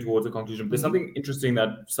you're heading towards a conclusion, but there's something interesting that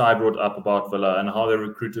Sai brought up about Villa and how they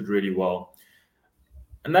recruited really well.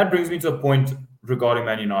 And that brings me to a point regarding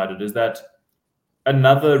Man United, is that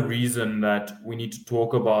another reason that we need to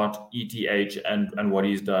talk about ETH and what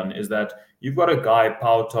he's done is that you've got a guy,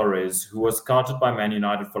 Pau Torres, who was scouted by Man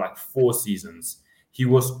United for like 4 seasons. He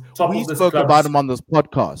was top We of this spoke club. about him on this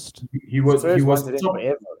podcast. He was wanted him top.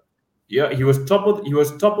 forever. Yeah, he was top of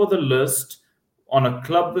the list on a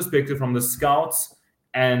club perspective from the scouts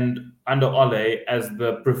and under Ole as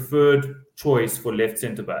the preferred choice for left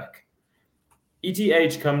centre back.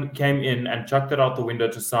 ETH came in and chucked it out the window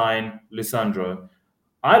to sign Lisandro.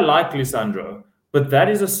 I like Lisandro, but that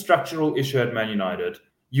is a structural issue at Man United.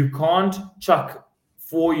 You can't chuck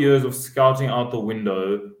 4 years of scouting out the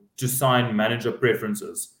window to sign manager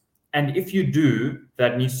preferences. And if you do,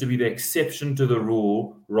 that needs to be the exception to the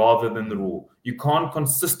rule rather than the rule. You can't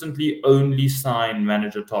consistently only sign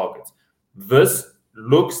manager targets. This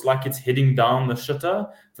looks like it's heading down the shitter.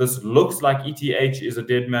 This looks like ETH is a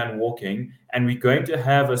dead man walking, and we're going to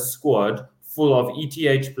have a squad full of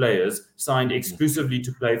ETH players signed exclusively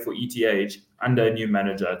to play for ETH under a new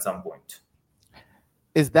manager at some point.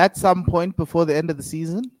 Is that some point before the end of the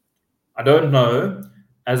season? I don't know.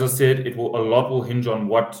 As I said, a lot will hinge on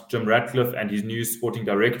what Jim Ratcliffe and his new sporting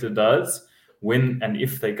director does when and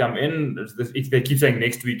if they come in. If they keep saying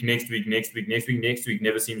next week,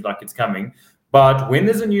 never seems like it's coming. But when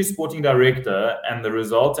there's a new sporting director and the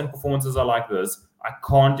results and performances are like this, I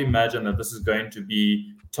can't imagine that this is going to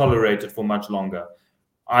be tolerated for much longer.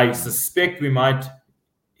 I suspect we might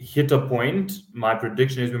hit a point. My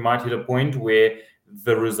prediction is we might hit a point where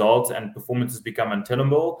the results and performances become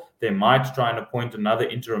untenable. They might try and appoint another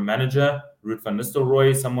interim manager, Ruud van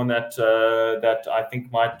Nistelrooy, someone that I think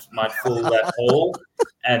might fill that hole,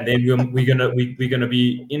 and then we're gonna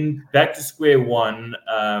be back to square one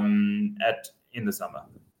in the summer.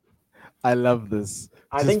 I love this.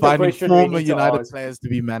 I Just think the finding question we former need to United ask- players to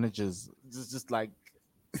be managers. Just like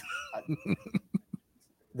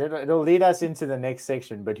It'll lead us into the next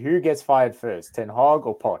section, but who gets fired first, Ten Hag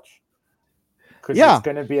or Poch? Because Yeah. it's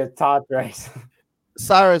going to be a tight race.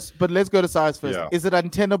 Cyrus, but let's go to Cyrus first. Yeah. Is it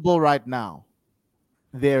untenable right now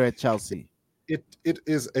there at Chelsea? It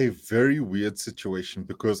is a very weird situation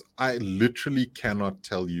because I literally cannot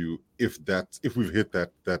tell you if we've hit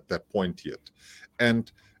that point yet.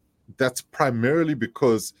 And that's primarily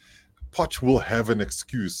because Poch will have an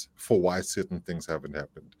excuse for why certain things haven't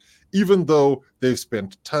happened. Even though they've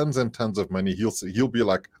spent tons and tons of money, he'll be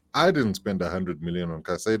like, I didn't spend 100 million on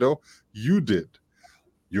Caicedo, you did.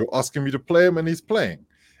 You're asking me to play him and he's playing.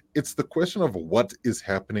 It's the question of what is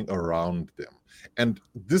happening around them. And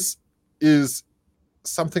this is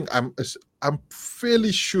something I'm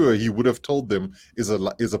fairly sure he would have told them is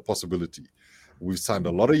a possibility. We've signed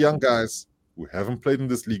a lot of young guys who haven't played in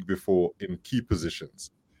this league before in key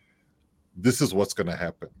positions. This is what's going to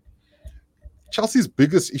happen. Chelsea's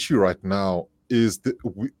biggest issue right now is that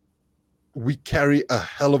we carry a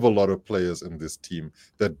hell of a lot of players in this team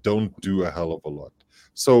that don't do a hell of a lot.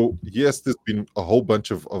 So yes, there's been a whole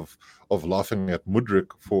bunch of laughing at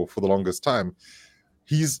Mudryk for the longest time.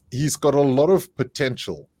 He's got a lot of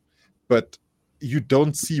potential, but you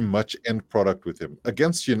don't see much end product with him.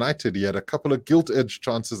 Against United, he had a couple of gilt-edged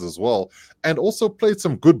chances as well, and also played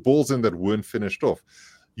some good balls in that weren't finished off.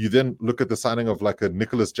 You then look at the signing of like a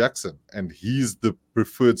Nicholas Jackson, and he's the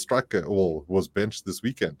preferred striker, or was benched this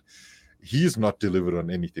weekend. He's not delivered on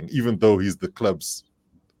anything, even though he's the club's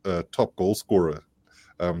top goal scorer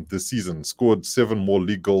this season. Scored 7 more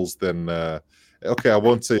league goals than... okay, I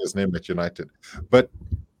won't say his name at United. But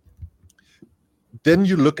then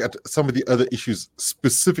you look at some of the other issues,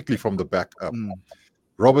 specifically from the back up.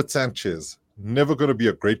 Robert Sanchez, never going to be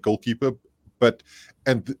a great goalkeeper,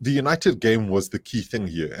 and the United game was the key thing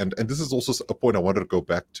here. And this is also a point I wanted to go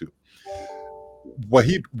back to.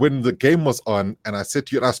 Wahid, when the game was on, and I said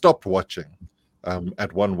to you, and I stopped watching at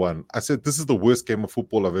 1-1, I said, this is the worst game of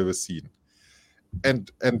football I've ever seen.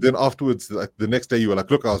 And then afterwards, like, the next day, you were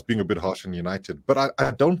like, look, I was being a bit harsh on United. But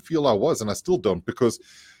I don't feel I was, and I still don't, because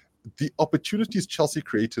the opportunities Chelsea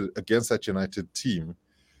created against that United team,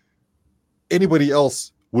 anybody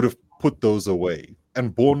else would have put those away.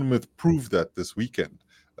 And Bournemouth proved that this weekend.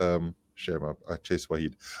 Shame, I chased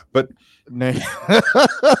Wahid. But No.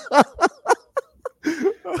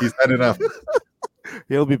 He's had enough.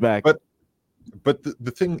 He'll be back. But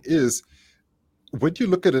the thing is, when you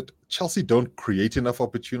look at it, Chelsea don't create enough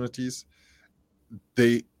opportunities.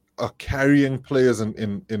 They are carrying players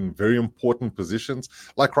in very important positions.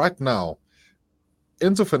 Like right now,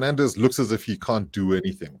 Enzo Fernandez looks as if he can't do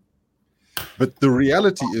anything. But the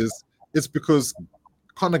reality is, it's because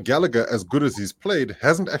Conor Gallagher, as good as he's played,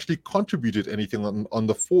 hasn't actually contributed anything on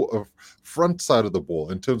the front side of the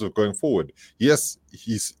ball in terms of going forward. Yes,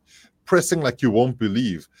 he's pressing like you won't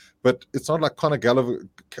believe, but it's not like Conor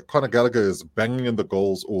Gallagher is banging in the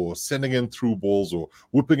goals or sending in through balls or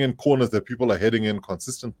whipping in corners that people are heading in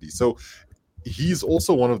consistently. So he's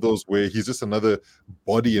also one of those where he's just another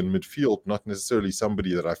body in midfield, not necessarily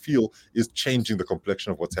somebody that I feel is changing the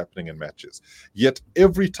complexion of what's happening in matches. Yet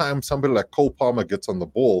every time somebody like Cole Palmer gets on the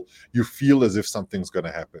ball, you feel as if something's going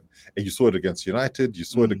to happen. And you saw it against United, you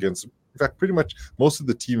saw it against, in fact, pretty much most of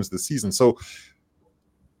the teams this season. So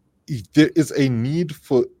there is a need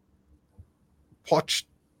for Poch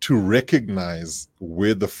to recognize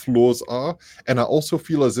where the flaws are. And I also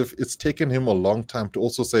feel as if it's taken him a long time to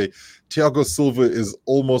also say, Thiago Silva is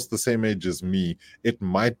almost the same age as me. It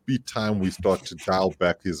might be time we start to dial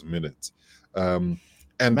back his minutes. And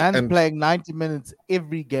playing 90 minutes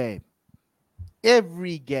every game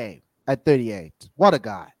at 38. What a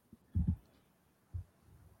guy.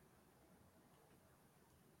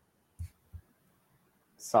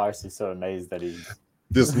 Cyrus is so amazed that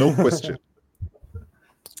there's no question.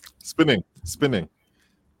 Spinning.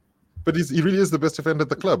 But he really is the best defender at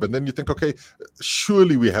the club. And then you think, okay,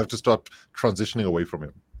 surely we have to start transitioning away from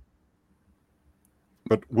him.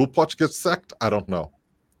 But will Poch get sacked? I don't know.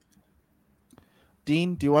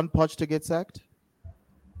 Dean, do you want Poch to get sacked?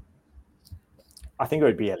 I think it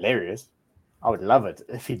would be hilarious. I would love it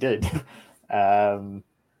if he did. But,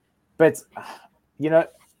 you know,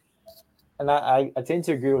 and I tend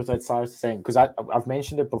to agree with what Cyrus is saying, because I've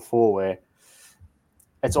mentioned it before, where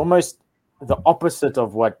it's almost the opposite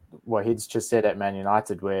of what Hids just said at Man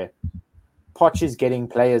United, where Poch is getting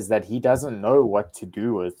players that he doesn't know what to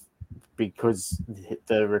do with, because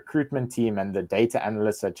the recruitment team and the data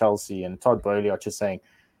analysts at Chelsea and Todd Bowley are just saying,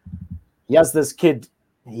 he has this kid,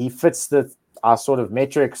 he fits our sort of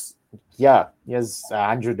metrics. Yeah, he has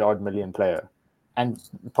 100-odd million player. And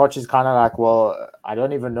Poch is kind of like, well, I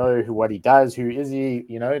don't even know what he does. Who is he?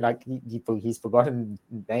 You know, like he's forgotten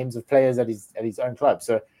names of players at his own club.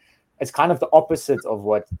 So it's kind of the opposite of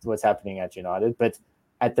what's happening at United. But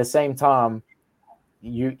at the same time,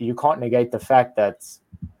 you can't negate the fact that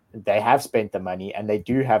they have spent the money and they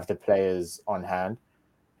do have the players on hand.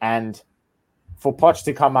 And for Poch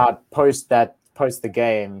to come out post the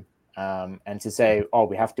game and to say, oh,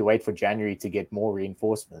 we have to wait for January to get more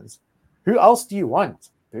reinforcements. Who else do you want?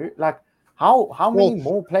 Like, how many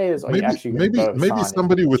more players are you actually going to go maybe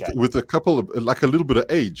somebody with a couple of, like, a little bit of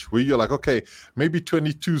age, where you're like, okay, maybe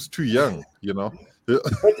 22 is too young, you know.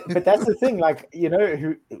 but that's the thing, like, you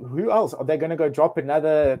know, who else are they going to go drop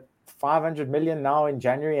another 500 million now in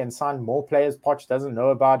January and sign more players Poch doesn't know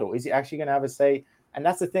about, or is he actually going to have a say? And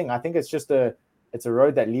that's the thing. I think it's just a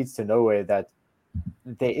road that leads to nowhere, that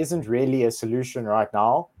there isn't really a solution right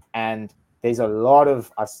now, and there's a lot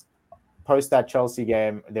of us. Post that Chelsea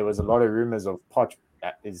game, there was a lot of rumors of Poch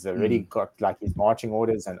is already got like his marching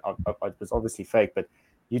orders, and it was obviously fake. But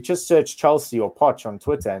you just search Chelsea or Poch on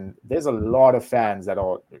Twitter, and there's a lot of fans that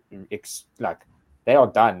are like, they are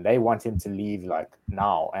done. They want him to leave like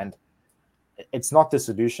now, and it's not the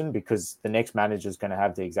solution, because the next manager is going to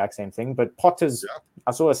have the exact same thing. But Potter's,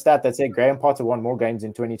 I saw a stat that said Graham Potter won more games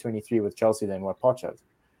in 2023 with Chelsea than what Poch has,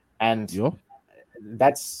 and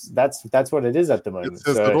that's what it is at the moment. It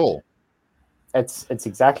says it all. It's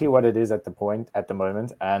exactly what it is at the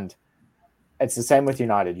moment, and it's the same with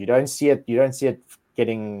United. You don't see it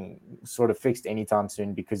getting sort of fixed anytime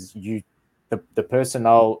soon, because the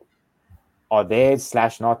personnel are there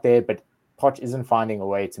 / not there, but Poch isn't finding a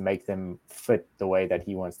way to make them fit the way that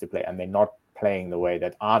he wants to play, and they're not playing the way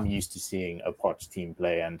that I'm used to seeing a Poch team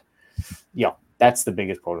play. And yeah, that's the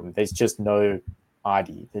biggest problem. There's just no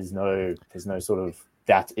ID. There's no sort of,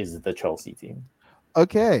 that is the Chelsea team.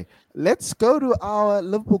 Okay, let's go to our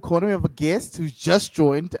Liverpool corner. We have a guest who's just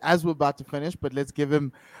joined as we're about to finish, but let's give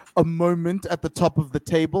him a moment at the top of the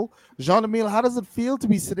table. Jean-Emile, how does it feel to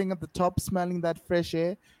be sitting at the top, smelling that fresh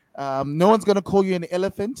air? No one's going to call you an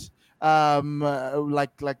elephant,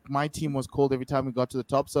 like my team was called every time we got to the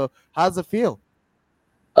top. So how does it feel?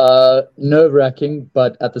 Nerve-wracking,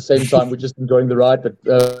 but at the same time, we're just enjoying the ride.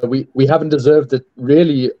 But we haven't deserved it,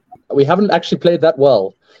 really. We haven't actually played that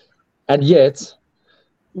well. And yet,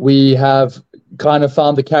 we have kind of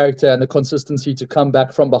found the character and the consistency to come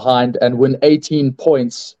back from behind and win 18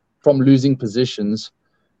 points from losing positions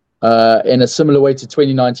in a similar way to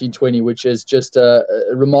 2019-20, which is just a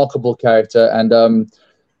remarkable character. And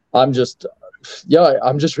I'm just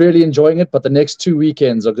really enjoying it. But the next 2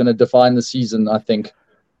 weekends are going to define the season, I think.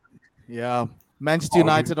 Yeah. Manchester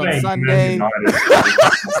United on Sunday.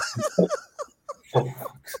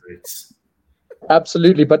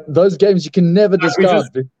 Absolutely, but those games you can never discard.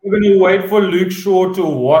 We're going to wait for Luke Shaw to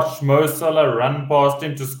watch Mo Salah run past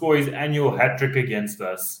him to score his annual hat-trick against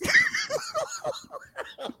us.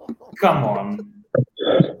 Come on.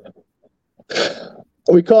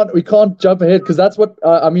 We can't jump ahead because that's what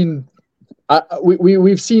I mean.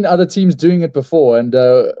 We've seen other teams doing it before, and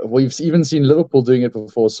we've even seen Liverpool doing it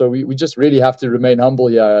before. So we just really have to remain humble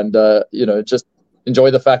here and just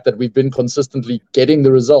enjoy the fact that we've been consistently getting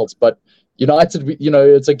the results. But United,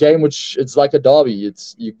 it's a game which it's like a derby.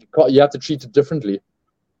 You have to treat it differently.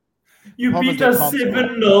 You beat us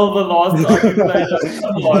 7-0 the last time you played us.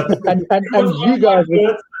 Come on. and you guys.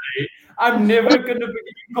 I'm never going to.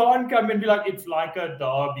 You can't come and be like, it's like a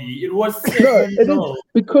derby. It was 7-0. No,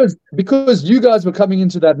 because you guys were coming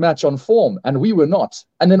into that match on form and we were not.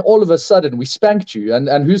 And then all of a sudden we spanked you. And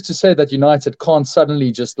who's to say that United can't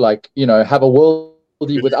suddenly just have a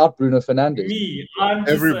worldie without Bruno Fernandes? Me. I'm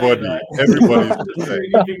everybody's anything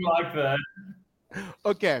like that.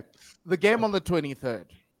 Okay. The game on the 23rd.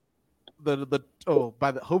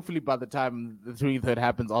 Hopefully by the time the 23rd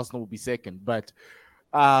happens, Arsenal will be second. But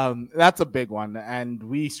that's a big one, and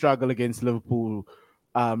we struggle against Liverpool.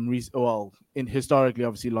 Historically,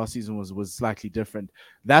 obviously, last season was slightly different.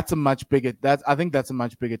 I think that's a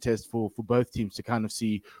much bigger test for both teams to kind of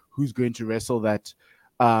see who's going to wrestle that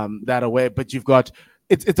away. But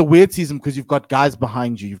it's a weird season because you've got guys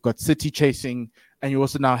behind you. You've got City chasing, and you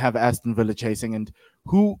also now have Aston Villa chasing, and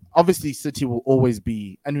who obviously City will always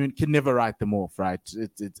be, and we can never write them off, right?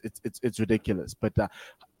 It's ridiculous, but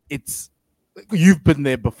you've been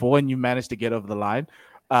there before and you managed to get over the line.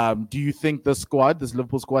 Do you think this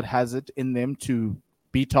Liverpool squad has it in them to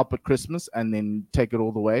be top at Christmas and then take it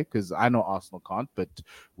all the way? Because I know Arsenal can't, but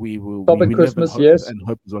we will. Top at Christmas, yes. And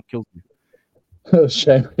hope is what kills you.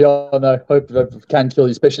 Shame. Yeah, no, hope that can kill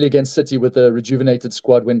you, especially against City with a rejuvenated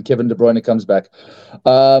squad when Kevin De Bruyne comes back.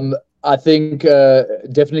 I think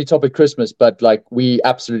definitely top at Christmas, but we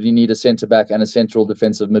absolutely need a centre-back and a central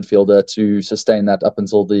defensive midfielder to sustain that up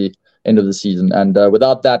until the end of the season. And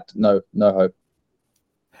without that, no hope.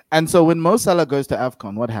 And so when Mo Salah goes to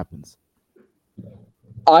AFCON, what happens?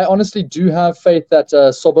 I honestly do have faith that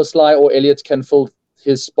Szoboszlai or Elliott can fill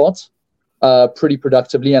his spot pretty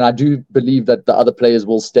productively, and I do believe that the other players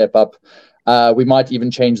will step up. We might even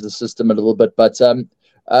change the system a little bit, but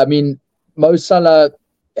Mo Salah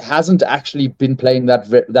hasn't actually been playing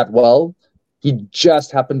that well. He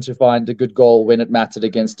just happened to find a good goal when it mattered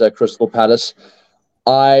against Crystal Palace.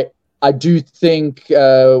 I do think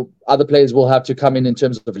other players will have to come in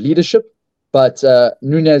terms of leadership, but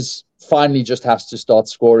Nunes finally just has to start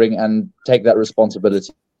scoring and take that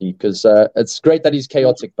responsibility because it's great that he's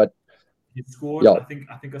chaotic, but he scored. Yeah. I think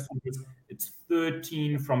it's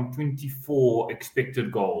 13 from 24 expected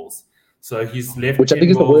goals. So he's left, which I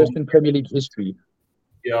think is the worst in Premier League history.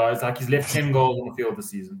 Yeah, it's like he's left 10 goals on the field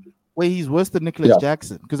this season. Wait, he's worse than Nicholas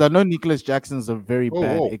Jackson? Because I know Nicholas Jackson's a very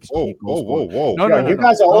bad XG goal scorer. No, you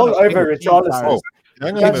guys are all over Richarlison.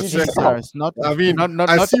 Hang on a second.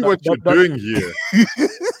 I see what you're doing here,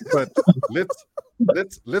 but let's.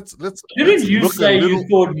 Didn't you say you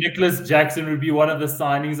thought Nicholas Jackson would be one of the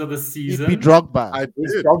signings of the season? He'd be Drogba. I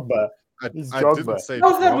did. I didn't say.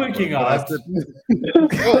 How's that working out?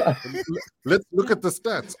 Let's look at the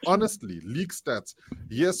stats. Honestly, league stats.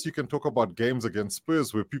 Yes, you can talk about games against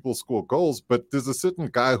Spurs where people score goals, but there's a certain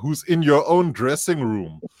guy who's in your own dressing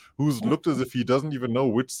room who's looked as if he doesn't even know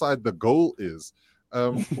which side the goal is.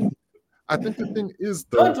 I think the thing is,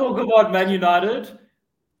 though. Don't talk about Man United.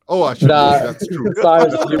 Oh, I should. That's true.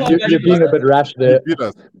 Cyrus, you're being a bit rash there.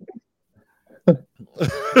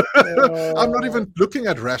 I'm not even looking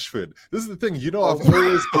at Rashford. This is the thing. I've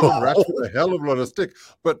always given Rashford a hell of a lot of stick.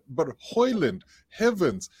 But Højlund,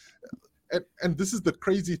 heavens. And this is the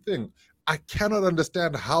crazy thing. I cannot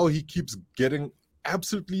understand how he keeps getting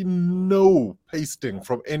absolutely no pasting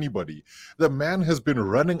from anybody. The man has been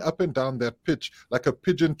running up and down that pitch like a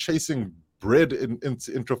pigeon chasing bread in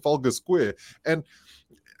Trafalgar Square. And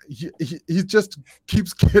he just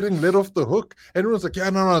keeps getting let off the hook. Everyone's like,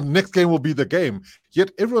 no, next game will be the game.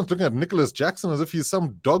 Yet everyone's looking at Nicholas Jackson as if he's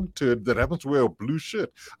some dog turd that happens to wear a blue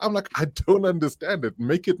shirt. I'm like, I don't understand it.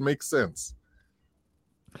 Make it make sense.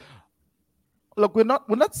 look, we're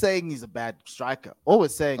not saying he's a bad striker. All we're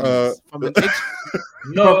saying is from an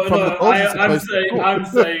No, from the goals he's I'm supposed to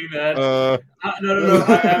score. saying that. No,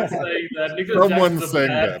 I am saying that. Nicholas Someone's Jackson's a saying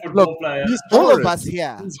bad that. football Look, player. He's all horrid.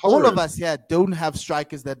 of us here don't have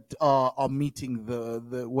strikers that are meeting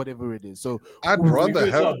the whatever it is. So I'd rather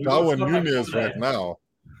we have got Darwin stuff like Nunez Sunday. right now.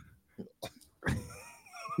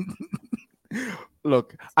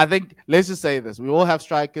 look, I think let's just say this: we all have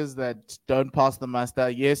strikers that don't pass the muster.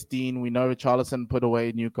 Yes, Dean, we know Richarlison put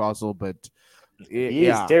away Newcastle, but He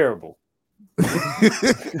is terrible.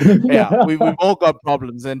 yeah, we've all got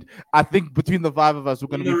problems, and I think between the five of us, we're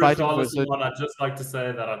going to be fighting for a certain... one. I'd just like to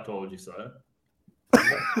say that I told you so.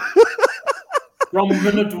 From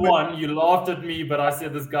minute one, you laughed at me, but I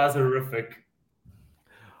said this guy's horrific.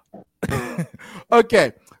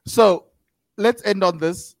 Okay, so let's end on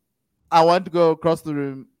this. I want to go across the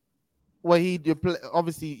room. Wahid,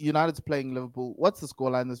 obviously United's playing Liverpool. What's the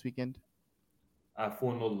scoreline this weekend?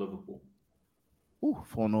 4-0 Liverpool. Ooh,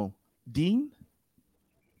 4-0. Dean,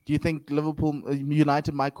 do you think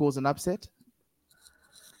United might cause an upset?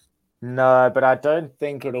 No, but I don't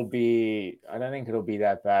think it'll be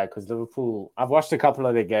that bad because Liverpool. I've watched a couple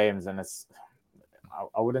of their games, and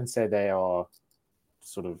I wouldn't say they are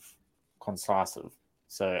sort of concisive.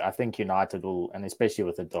 So I think United will, and especially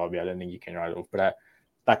with the derby, I don't think you can write it off. But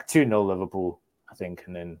like 2-0 Liverpool, I think,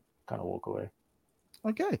 and then kind of walk away.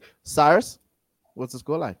 Okay, Cyrus, what's the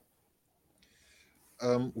scoreline?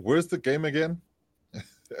 Where's the game again?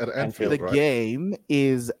 At Anfield, the right? game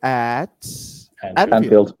is at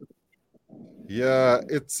Anfield. Yeah,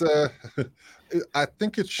 it's. I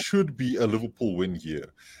think it should be a Liverpool win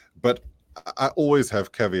here, but I always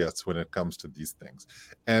have caveats when it comes to these things.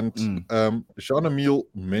 And Jean-Emile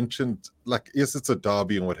mentioned, like, yes, it's a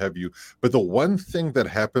derby and what have you, but the one thing that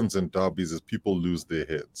happens in derbies is people lose their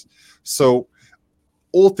heads. So,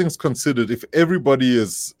 all things considered, if everybody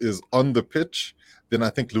is on the pitch, then I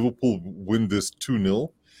think Liverpool win this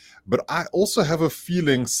 2-0. But I also have a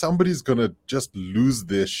feeling somebody's going to just lose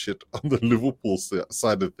their shit on the Liverpool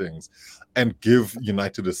side of things and give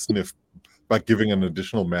United a sniff by giving an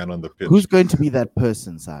additional man on the pitch. Who's going to be that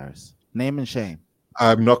person, Cyrus? Name and shame.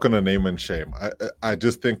 I'm not going to name and shame. I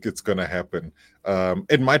just think it's going to happen.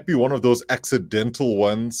 It might be one of those accidental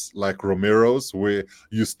ones like Romero's where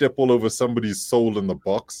you step all over somebody's soul in the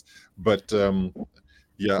box. But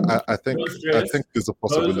yeah, I think there's a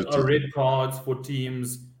possibility. Those are red cards for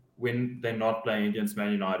teams when they're not playing against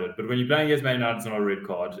Man United. But when you're playing against Man United, it's not a red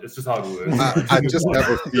card. It's just how it works. I just have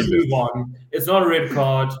a feeling. It's not a red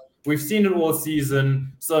card. We've seen it all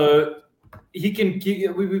season. So he can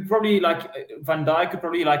we probably like Van Dijk could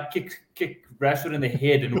probably like kick Rashford in the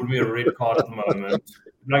head and it would be a red card at the moment.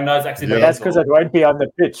 Like, no, it's accidental. Yeah, that's because it won't be on the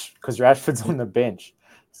pitch because Rashford's on the bench.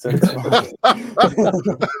 So it's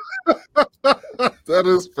that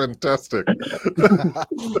is fantastic.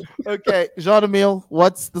 Okay, Jean-Emile,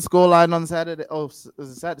 what's the scoreline on Saturday? Oh,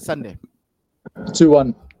 Sunday.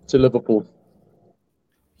 2-1 to Liverpool.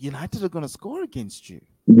 United are going to score against you.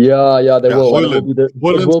 Yeah, they will. Hoyland. It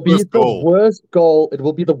will be the worst goal. It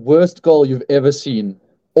will be the worst goal you've ever seen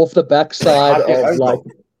off the backside of like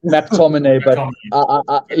McTominay. But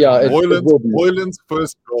yeah, Hoyland's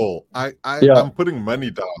first goal. I'm putting money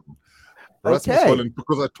down. Rasmus Hoyland,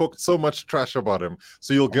 because I talked so much trash about him.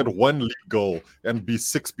 So you'll get one league goal and be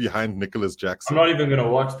 6 behind Nicholas Jackson. I'm not even going to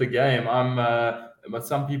watch the game. But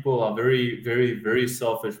some people are very, very, very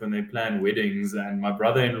selfish when they plan weddings, and my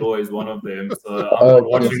brother-in-law is one of them. So I'm not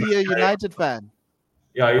watching. Is he a United fan?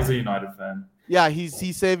 Yeah, he's a United fan. Yeah,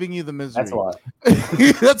 he's saving you the misery. That's why.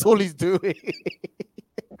 That's all he's doing.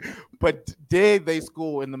 But dare they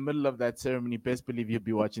score in the middle of that ceremony, best believe you'll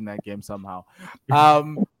be watching that game somehow.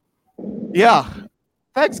 Yeah.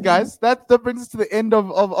 Thanks, guys. That brings us to the end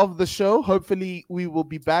of the show. Hopefully, we will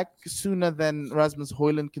be back sooner than Rasmus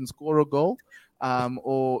Hoyland can score a goal,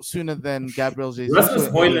 or sooner than Gabriel Jesus. Rasmus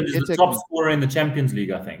Hoyland is the top scorer in the Champions League,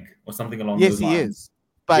 I think, or something along those lines. Yes, he is.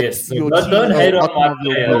 But yes, so don't hate on my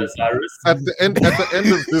player, Cyrus. At the end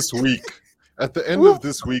of this week, of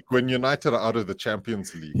this week, when United are out of the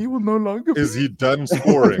Champions League, he will no longer. Is he done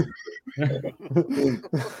scoring?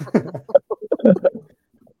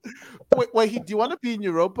 Wait, do you want to be in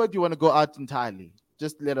Europa? Or do you want to go out entirely?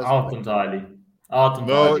 Just let us out know. Entirely.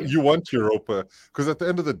 No, you want Europa because at the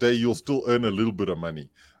end of the day, you'll still earn a little bit of money.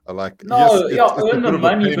 Earn the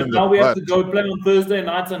money, but now we have to go play on Thursday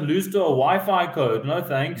nights and lose to a Wi-Fi code. No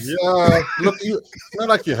thanks. Yeah, look, it's not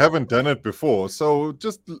like you haven't done it before, so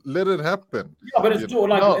just let it happen. Yeah, but it's true.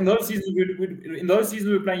 Like in those seasons,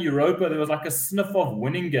 we were playing Europa. There was like a sniff of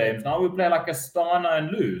winning games. Now we play like Astana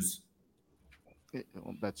and lose.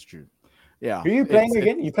 That's true. Yeah. Who are you playing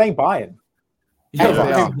again? You're playing Bayern. As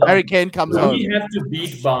they are. Harry Kane comes home. We have to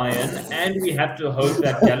beat Bayern, and we have to hope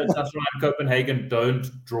that Galatasaray and Copenhagen don't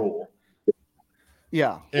draw.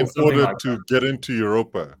 Yeah. In order to get into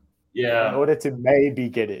Europa. Yeah. In order to maybe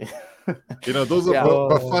get it. Those are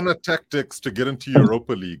Bafana tactics to get into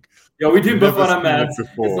Europa League. Yeah, we do Never Bafana, seen man. it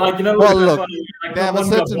before. It's like, Well, Bafana, look, they have a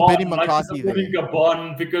certain Gabon, Benny McCarthy there.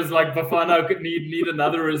 Gabon because Bafana could need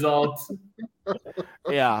another result.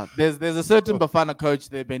 Yeah, there's a certain Bafana coach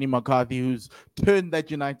there, Benny McCarthy, who's turned that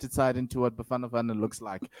United side into what Bafana looks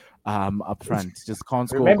like up front. Just can't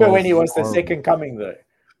score. Remember goals. when he was the second coming, though?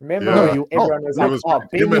 Remember when everyone was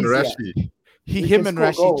like, him and Rashi. Him and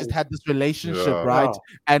Rashi just had this relationship, right? Oh,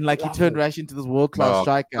 and he turned Rashi into this world-class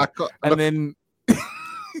striker. Then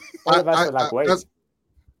all of us were like, wait.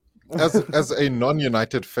 As a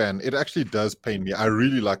non-United fan, it actually does pain me. I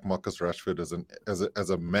really like Marcus Rashford as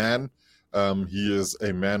a man. He is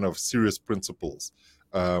a man of serious principles.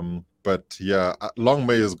 But yeah, long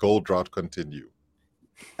may his goal drought continue.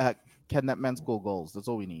 Can that man score goals? That's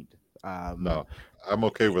all we need. No, I'm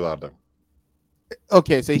okay without him.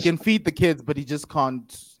 Okay, so he can feed the kids, but he just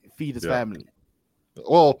can't feed his family.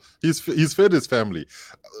 Well, he's fed his family.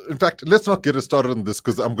 In fact, let's not get us started on this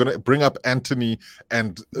because I'm going to bring up Anthony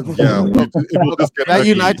and it will just get that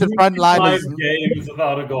United front line is 5 games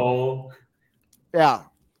without a goal. Yeah,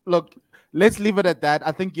 look, let's leave it at that.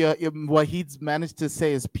 I think Wahid's managed to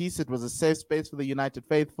say his piece. It was a safe space for the United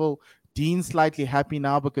faithful. Dean's slightly happy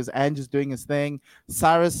now because Ange is doing his thing.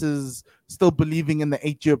 Cyrus is still believing in the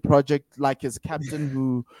 8-year project like his captain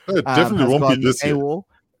who definitely won't be this year.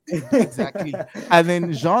 Exactly. And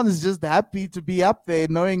then Jean is just happy to be up there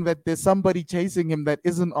knowing that there's somebody chasing him that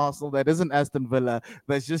isn't Arsenal, that isn't Aston Villa,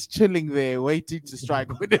 that's just chilling there waiting to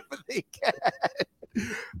strike whenever they can.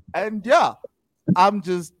 And yeah, I'm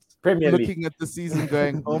just looking at the season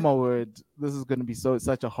going, oh my word, this is going to be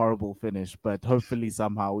such a horrible finish, but hopefully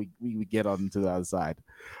somehow we get on to the other side,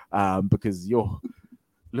 because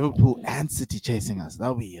Liverpool and City chasing us,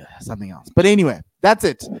 that'll be something else. But anyway, that's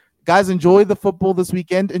it. Guys, enjoy the football this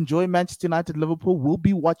weekend. Enjoy Manchester United, Liverpool. We'll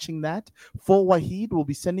be watching that. For Wahid, we'll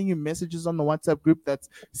be sending you messages on the WhatsApp group that's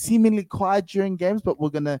seemingly quiet during games, but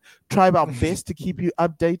we're going to try our best to keep you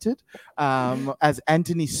updated as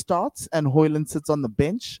Anthony starts and Højlund sits on the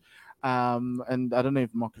bench. And I don't know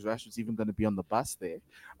if Marcus Rashford's even going to be on the bus there.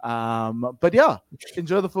 But yeah,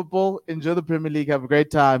 enjoy the football. Enjoy the Premier League. Have a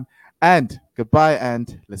great time. And goodbye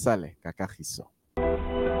and le sale, kakahiso.